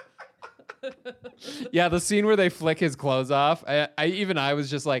 Absolutely. Yeah, the scene where they flick his clothes off, I was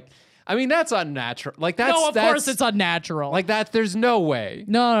just like, I mean, that's unnatural. Like that's no, of course it's unnatural. Like that, there's no way.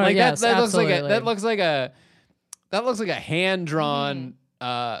 No, like yes, that absolutely. looks like a hand drawn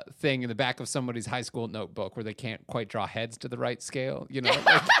thing in the back of somebody's high school notebook where they can't quite draw heads to the right scale. You know.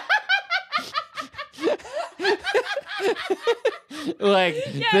 Like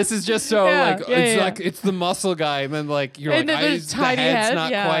yes. This is just so like it's the muscle guy, and then like you're and like then the tiny head's head, not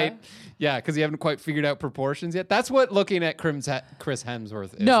quite. Yeah, because you haven't quite figured out proportions yet. That's what looking at Chris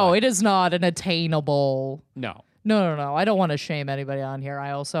Hemsworth is. No, like. it is not an attainable. No. No. I don't want to shame anybody on here.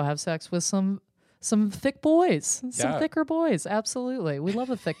 I also have sex with some thick boys, some thicker boys. Absolutely, we love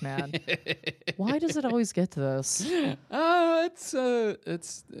a thick man. Why does it always get to this? It's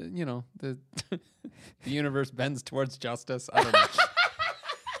you know the the universe bends towards justice. I don't know.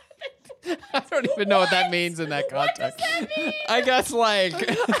 I don't even know what that means in that context. What does that mean? I guess like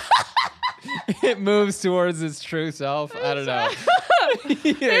it moves towards its true self. I don't know.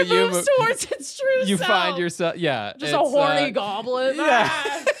 It moves towards its true self. You find yourself, just a horny goblin.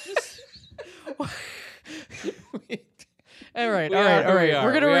 Yeah. All right.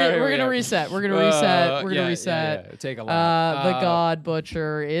 We're gonna reset. We're gonna reset. Yeah. Take a lot. The God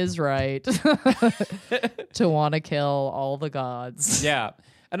Butcher is right to want to kill all the gods. Yeah.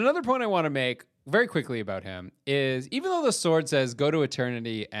 And another point I want to make very quickly about him is even though the sword says go to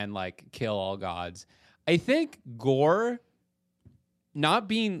eternity and like kill all gods, I think Gore not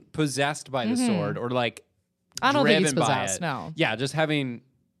being possessed by the sword or like I don't think he's driven by possessed. it. No. Yeah, just having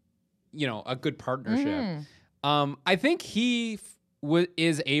a good partnership. I think he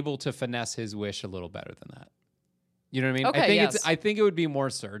is able to finesse his wish a little better than that. You know what I mean? Okay, I think it would be more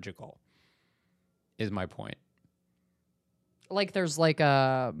surgical. Is my point. Like there's like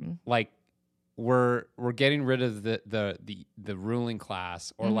a we're getting rid of the ruling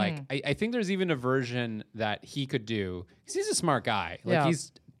class, or like I think there's even a version that he could do because he's a smart guy. Like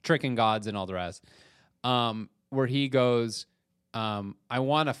he's tricking gods and all the rest. Where he goes, I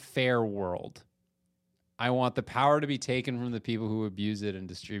want a fair world. I want the power to be taken from the people who abuse it and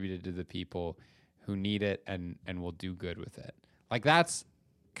distributed to the people who need it and will do good with it. Like that's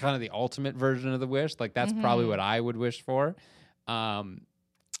kind of the ultimate version of the wish. Like that's probably what I would wish for. I'm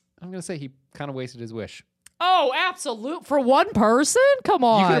gonna say he kind of wasted his wish. Oh, absolute for one person? Come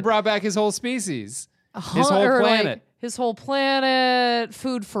on. You could have brought back his whole species. His whole planet. Like, his whole planet,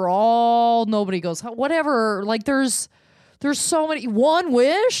 food for all, nobody goes, whatever. Like there's so many. One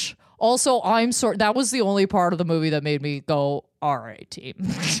wish? Also, that was the only part of the movie that made me go, all right, team.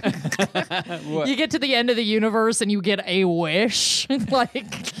 You get to the end of the universe and you get a wish. Like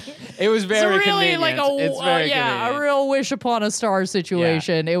it was very it's really convenient. Like a real wish upon a star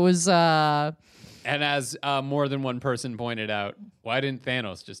situation. Yeah. It was and as more than one person pointed out, why didn't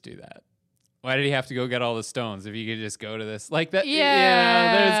Thanos just do that? Why did he have to go get all the stones if he could just go to this like that?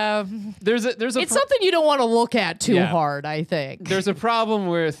 Yeah, there's a. It's something you don't want to look at too hard. I think there's a problem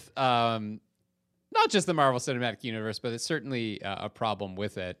with not just the Marvel Cinematic Universe, but it's certainly a problem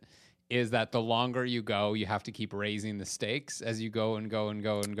with it, is that the longer you go, you have to keep raising the stakes as you go and go and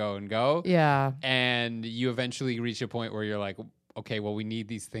go and go and go. Yeah. And you eventually reach a point where you're like, okay, well, we need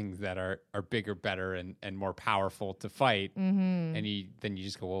these things that are bigger, better, and more powerful to fight. Mm-hmm. And then you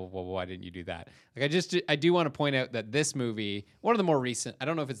just go, well, why didn't you do that? Like, I do want to point out that this movie, one of the more recent, I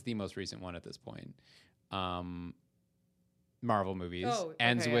don't know if it's the most recent one at this point, Marvel movies,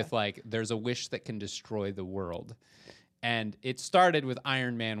 ends with like, there's a wish that can destroy the world. And it started with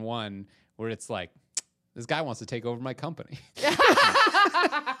Iron Man 1, where it's like, this guy wants to take over my company.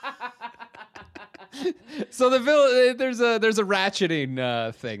 So the villain, there's a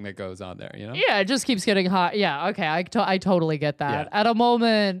ratcheting thing that goes on there, you know? Yeah, it just keeps getting hot. Yeah, okay, I totally get that. Yeah. At a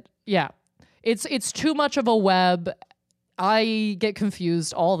moment, yeah, it's too much of a web. I get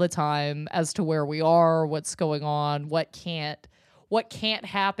confused all the time as to where we are, what's going on, what can't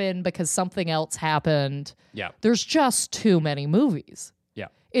happen because something else happened. Yeah. There's just too many movies. Yeah.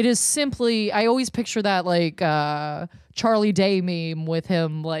 It is simply, I always picture that like Charlie Day meme with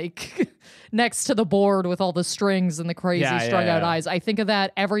him like next to the board with all the strings and the crazy strung out eyes. I think of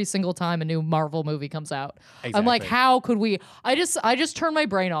that every single time a new Marvel movie comes out. Exactly. I'm like, how could we? I just turn my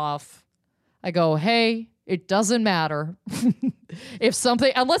brain off. I go, hey, it doesn't matter. If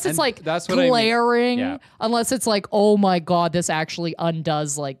something, unless it's like that's what glaring, I mean. Yeah. unless it's like, oh my God, this actually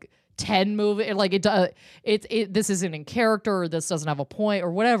undoes like 10 movie, like this isn't in character, or this doesn't have a point,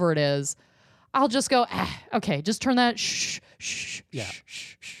 or whatever it is, I'll just go, okay, just turn that shh. Yeah.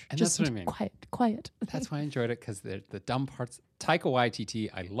 And just that's what I mean. Quiet. That's why I enjoyed it, because the dumb parts. Taika Waititi,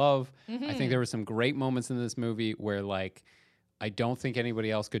 I love. I think there were some great moments in this movie where, like, I don't think anybody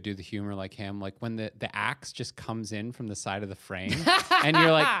else could do the humor like him. Like when the axe just comes in from the side of the frame, and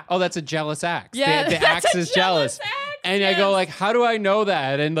you're like, oh, that's a jealous axe. Yeah, the axe is jealous. Axe, and I go like, how do I know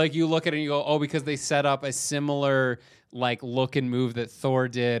that? And like you look at it and you go, oh, because they set up a similar like look and move that Thor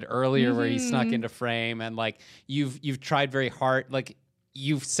did earlier, where he snuck into frame, and like you've tried very hard, like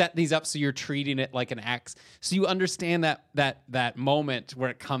you've set these up so you're treating it like an axe, so you understand that moment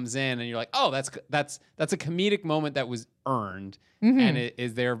where it comes in, and you're like, oh, that's a comedic moment that was earned, and it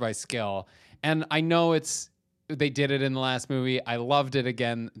is there by skill. And I know they did it in the last movie. I loved it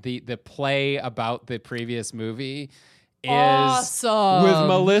again. The play about the previous movie is awesome, with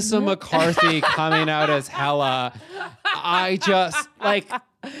Melissa McCarthy coming out as Hela. I just like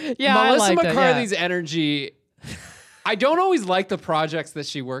Melissa McCarthy's energy. I don't always like the projects that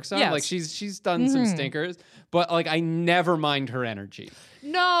she works on. Yes. Like she's done some stinkers, but like I never mind her energy.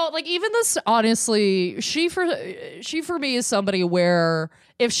 No, like even this, honestly, she for me is somebody where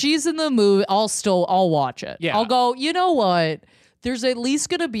if she's in the movie, I'll watch it. Yeah. I'll go, you know what? There's at least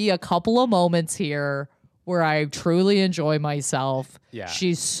going to be a couple of moments here where I truly enjoy myself. Yeah.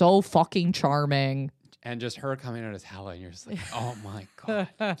 She's so fucking charming. And just her coming out as Hela, and you're just like, oh my God.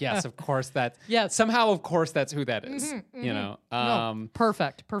 Yes, of course Yes. Somehow, of course, that's who that is. You know? No,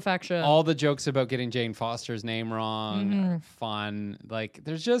 perfection. All the jokes about getting Jane Foster's name wrong are fun. Like,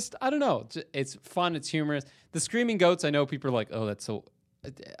 there's just, I don't know. It's fun. It's humorous. The Screaming Goats, I know people are like, oh, that's so,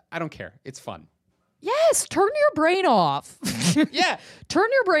 I don't care. It's fun. Yes, turn your brain off. Yeah. Turn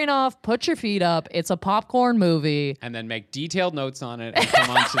your brain off, put your feet up. It's a popcorn movie. And then make detailed notes on it and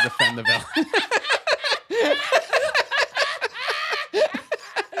come on to defend the villain.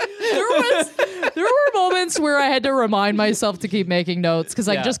 There were moments where I had to remind myself to keep making notes because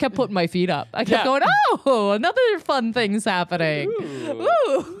I just kept putting my feet up. I kept going, oh, another fun thing's happening.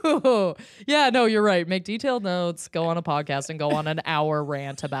 Ooh. Yeah, no, you're right. Make detailed notes, go on a podcast, and go on an hour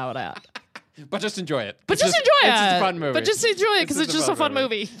rant about it. But just enjoy it. But just enjoy it. It's just a fun movie. But just enjoy it because it's just a fun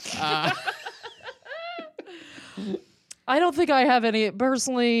movie. I don't think I have any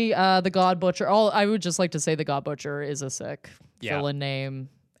personally. The God Butcher. I would just like to say the God Butcher is a sick villain name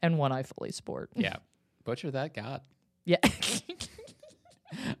and one I fully support. Yeah, butcher that God. Yeah.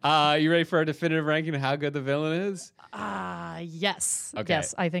 You ready for a definitive ranking of how good the villain is? Yes. Okay.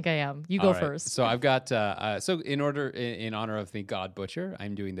 Yes, I think I am. You go first. So I've got in honor of the God Butcher,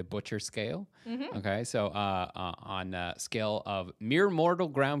 I'm doing the Butcher scale. Okay, so on scale of mere mortal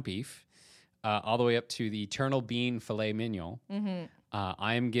ground beef, all the way up to the eternal bean filet mignon,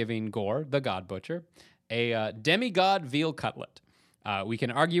 I am giving Gore, the God Butcher, a demigod veal cutlet. We can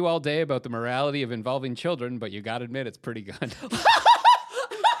argue all day about the morality of involving children, but you gotta admit it's pretty good.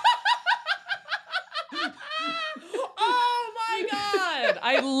 Oh my God.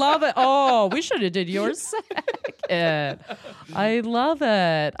 I love it. Oh, we should have did yours second. I love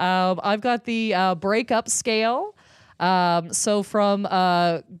it. I've got the breakup scale. So from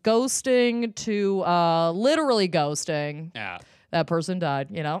ghosting to literally ghosting. Yeah. that person died,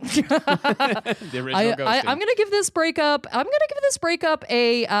 The original ghosting. I'm gonna give this breakup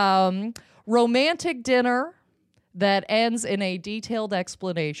a romantic dinner that ends in a detailed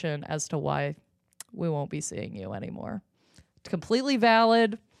explanation as to why we won't be seeing you anymore. Completely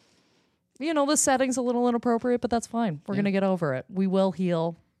valid. The setting's a little inappropriate, but that's fine. We're gonna get over it. We will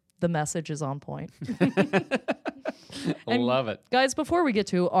heal. The message is on point. Love it. Guys, before we get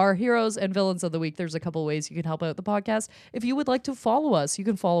to our heroes and villains of the week, there's a couple ways you can help out the podcast. If you would like to follow us, you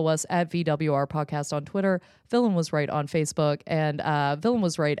can follow us at VWR Podcast on Twitter, Villain Was Right on Facebook, and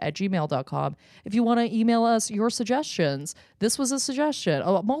villainwasright@gmail.com. If you want to email us your suggestions, this was a suggestion.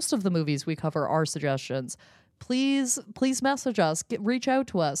 Most of the movies we cover are suggestions. Please message us, reach out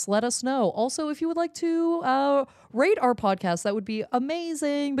to us, let us know. Also, if you would like to rate our podcast, that would be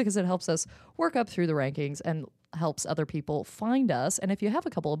amazing because it helps us work up through the rankings and helps other people find us. And if you have a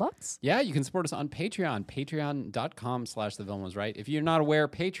couple of bucks. Yeah, you can support us on Patreon, patreon.com/thevillainwasright. If you're not aware,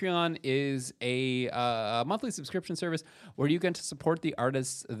 Patreon is a monthly subscription service where you get to support the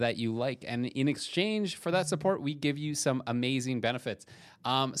artists that you like. And in exchange for that support, we give you some amazing benefits.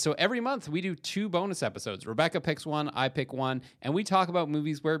 So every month we do 2 bonus episodes. Rebecca picks one, I pick one, and we talk about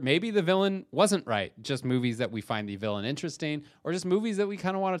movies where maybe the villain wasn't right. Just movies that we find the villain interesting, or just movies that we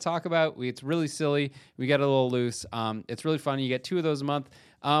kind of want to talk about. It's really silly. We get a little loose. It's really fun. You get 2 of those a month.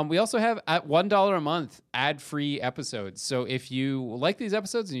 We also have at $1 a month ad-free episodes. So if you like these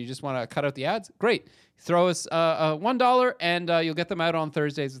episodes and you just want to cut out the ads, great. Throw us $1 and you'll get them out on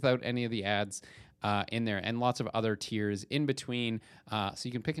Thursdays without any of the ads in there, and lots of other tiers in between, so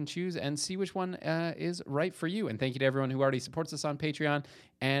you can pick and choose and see which one is right for you. And thank you to everyone who already supports us on Patreon,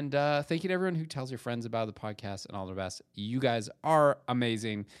 and thank you to everyone who tells your friends about the podcast and all the best. You guys are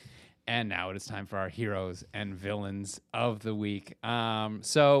amazing. And now it is time for our heroes and villains of the week.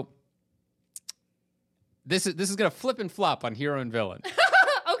 So this is gonna flip and flop on hero and villain.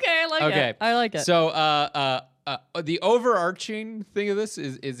 Okay, I like it. So the overarching thing of this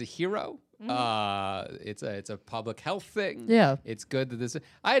is a hero. It's a public health thing. Yeah. It's good that this.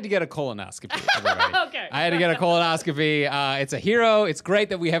 I had to get a colonoscopy. Everybody. Okay. I had to get a colonoscopy. It's a hero. It's great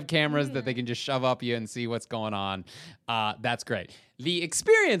that we have cameras that they can just shove up you and see what's going on. That's great. The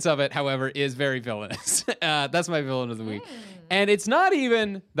experience of it, however, is very villainous. That's my villain of the week. And it's not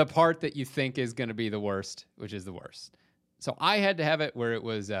even the part that you think is going to be the worst, which is the worst. So I had to have it where it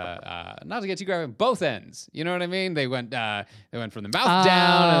was not to get too graphic, both ends. You know what I mean? They went from the mouth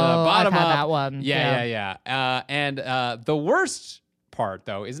down and the bottom I've had up. that one. Yeah. And the worst part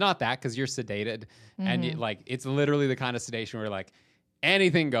though is not that, because you're sedated and it's literally the kind of sedation where like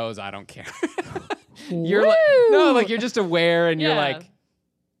anything goes. I don't care. You're like you're just aware and you're like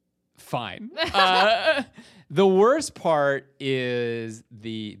fine. The worst part is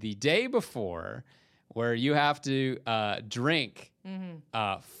the day before, where you have to drink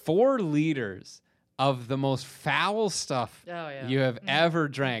 4 liters of the most foul stuff you have ever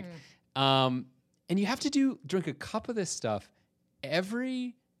drank. And you have to drink a cup of this stuff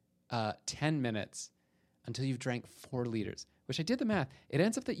every 10 minutes until you've drank 4 liters, which I did the math. It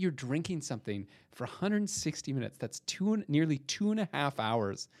ends up that you're drinking something for 160 minutes. That's nearly 2.5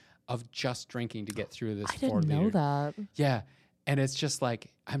 hours of just drinking to get through this 4 liters. I didn't know that. Yeah. And it's just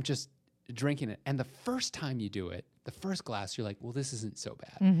like, I'm just drinking it. And the first time you do it, the first glass, you're like, well, this isn't so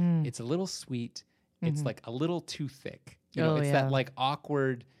bad. It's a little sweet. It's like a little too thick. That like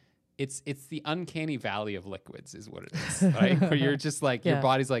awkward, it's the uncanny valley of liquids is what it is. Right? Where you're just like, your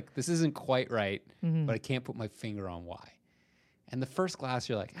body's like, this isn't quite right, but I can't put my finger on why. And the first glass,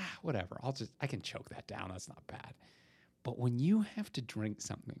 you're like, whatever. I can choke that down. That's not bad. But when you have to drink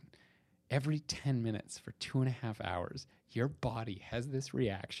something every 10 minutes for 2.5 hours, your body has this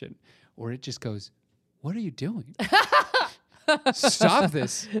reaction where it just goes, what are you doing? Stop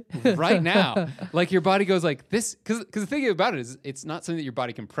this right now. Like your body goes like this, because the thing about it is it's not something that your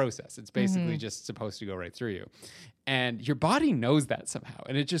body can process. It's basically just supposed to go right through you. And your body knows that somehow.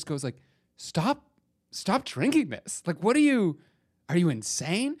 And it just goes like, stop drinking this. Like, are you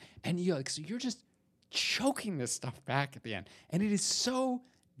insane? And so you're just choking this stuff back at the end. And it is so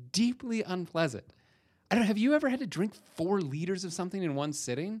deeply unpleasant. I don't know, have you ever had to drink 4 liters of something in one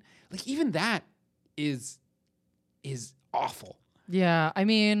sitting? Like even that is awful. Yeah, I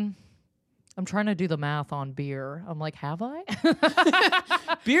mean, I'm trying to do the math on beer. I'm like, have I?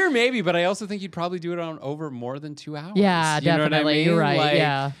 Beer maybe, but I also think you'd probably do it on over more than 2 hours. Yeah, you know definitely. what I mean? You're right. Like,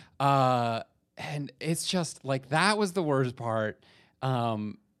 yeah. And it's just like that was the worst part.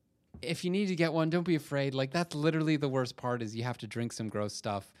 If you need to get one, don't be afraid. Like that's literally the worst part is you have to drink some gross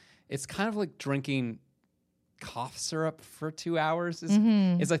stuff. It's kind of like drinking cough syrup for 2 hours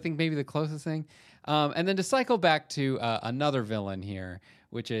is I think maybe the closest thing. And then to cycle back to another villain here,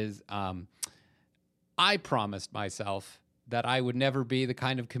 which is I promised myself that I would never be the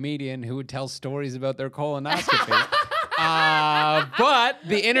kind of comedian who would tell stories about their colonoscopy. But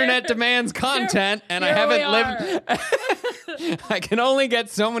the internet demands content, and I haven't lived. I can only get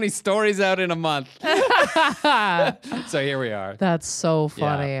so many stories out in a month. So here we are. That's so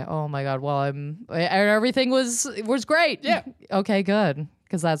funny. Yeah. Oh my God. Well, everything was great. Yeah. Okay, good.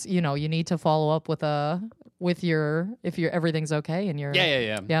 Because that's, you need to follow up with if everything's okay and you're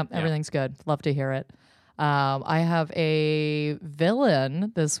Yeah, everything's good. Love to hear it. I have a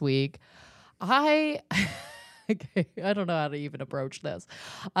villain this week. Okay, I don't know how to even approach this.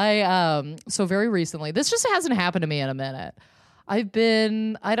 So very recently, this just hasn't happened to me in a minute. I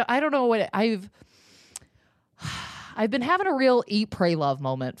don't know what I've been having a real eat, pray, love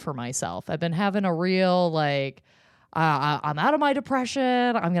moment for myself. I've been having a real I'm out of my depression.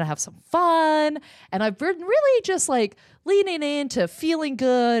 I'm going to have some fun. And I've been really just leaning into feeling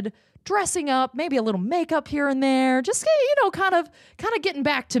good, dressing up, maybe a little makeup here and there, just, kind of getting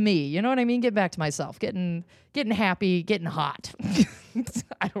back to me. You know what I mean? Getting back to myself, getting happy, getting hot.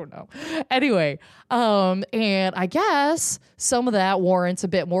 I don't know. Anyway, and I guess some of that warrants a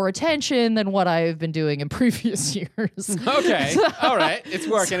bit more attention than what I've been doing in previous years. Okay. All right. It's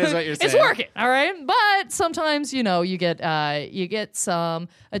working is what you're saying. It's working. All right. But sometimes, you get some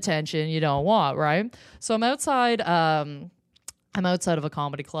attention you don't want, right? So I'm outside of a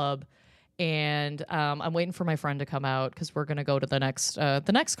comedy club, and I'm waiting for my friend to come out because we're gonna go to the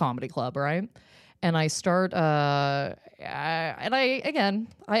next comedy club, right? And I start, I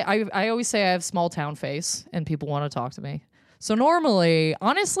always say I have small town face, and people want to talk to me. So normally,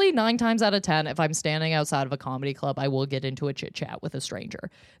 honestly, 9 times out of 10, if I'm standing outside of a comedy club, I will get into a chit chat with a stranger.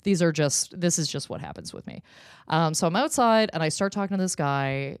 This is just what happens with me. So I'm outside, and I start talking to this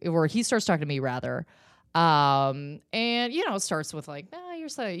guy, or he starts talking to me rather. And it starts with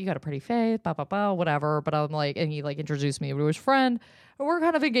you got a pretty face, blah, blah, blah, whatever. But I'm and he introduced me to his friend, and we're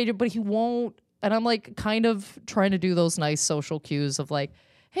kind of engaged, but he won't. And I'm kind of trying to do those nice social cues of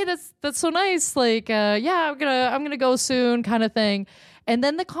hey, that's so nice. I'm gonna go soon, kind of thing. And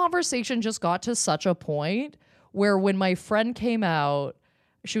then the conversation just got to such a point where when my friend came out,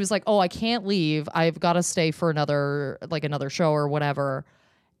 she was like, "Oh, I can't leave. I've got to stay for another show or whatever."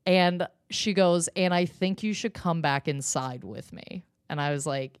 And she goes, "And I think you should come back inside with me." And I was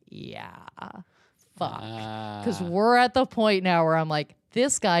like, "Yeah, fuck." Because we're at the point now where I'm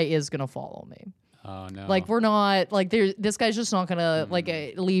this guy is going to follow me. Oh, no. We're not, this guy's just not going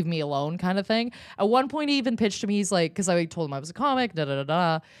to, leave me alone kind of thing. At one point, he even pitched to me, he's because I told him I was a comic,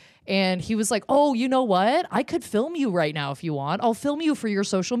 da-da-da-da. And he was like, "Oh, you know what? I could film you right now if you want. I'll film you for your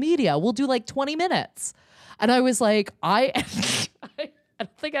social media. We'll do 20 minutes. And I was like, I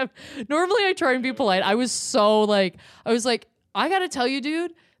don't think normally I try and be polite. I was so I got to tell you,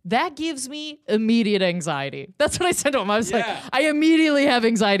 dude, that gives me immediate anxiety. That's what I said to him. I was I immediately have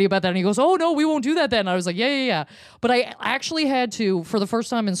anxiety about that. And he goes, "Oh no, we won't do that then." And I was like, yeah. But I actually had to, for the first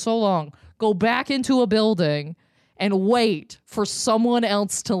time in so long, go back into a building and wait for someone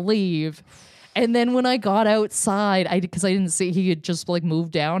else to leave. And then when I got outside, because I didn't see, he had just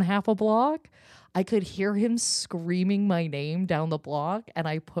moved down half a block. I could hear him screaming my name down the block, and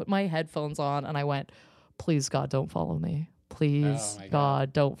I put my headphones on and I went, "Please, God, don't follow me. Please,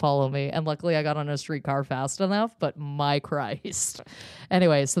 God, don't follow me." And luckily I got on a streetcar fast enough, but my Christ.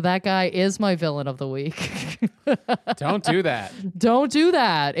 Anyway, so that guy is my villain of the week. Don't do that. Don't do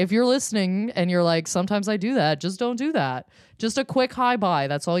that. If you're listening and you're sometimes I do that, just don't do that. Just a quick hi bye.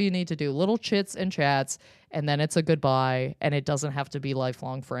 That's all you need to do. Little chits and chats, and then it's a goodbye, and it doesn't have to be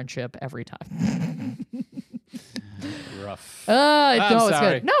lifelong friendship every time. Rough. No, it's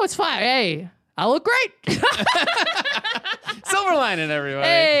sorry. good. No, it's fine. Hey, I look great. Silver lining, everybody.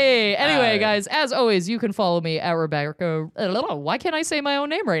 Hey, anyway, guys, as always, you can follow me at Rebecca. Why can't I say my own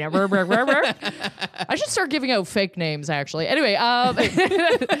name right now? I should start giving out fake names, actually. Anyway,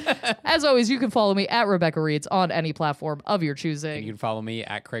 as always, you can follow me at Rebecca Reads on any platform of your choosing. You can follow me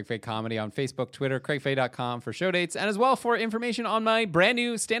at Craig Faye Comedy on Facebook, Twitter, craigfaye.com for show dates, and as well for information on my brand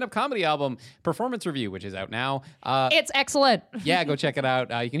new stand-up comedy album, Performance Review, which is out now. It's excellent. Yeah, go check it out.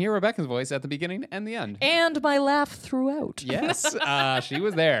 You can hear Rebecca's voice at the beginning and the end. And my laugh throughout. Yes, she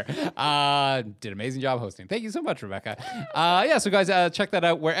was there. Did an amazing job hosting. Thank you so much, Rebecca. So guys, check that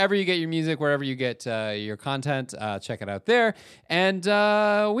out wherever you get your music, wherever you get your content. Check it out there. And we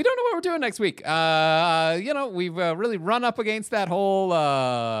don't know what we're doing next week. We've really run up against that whole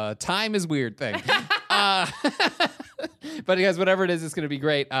time is weird thing. But guys, whatever it is, it's going to be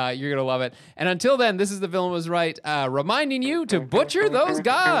great. You're going to love it. And until then, this is The Villain Was Right, reminding you to butcher those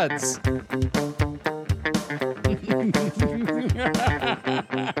gods.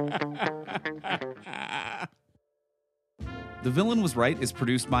 The Villain Was Right is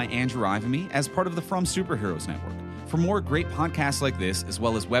produced by Andrew Ivamy as part of the From Superheroes Network. For more great podcasts like this, as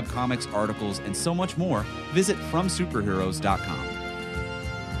well as webcomics, articles, and so much more, visit FromSuperheroes.com.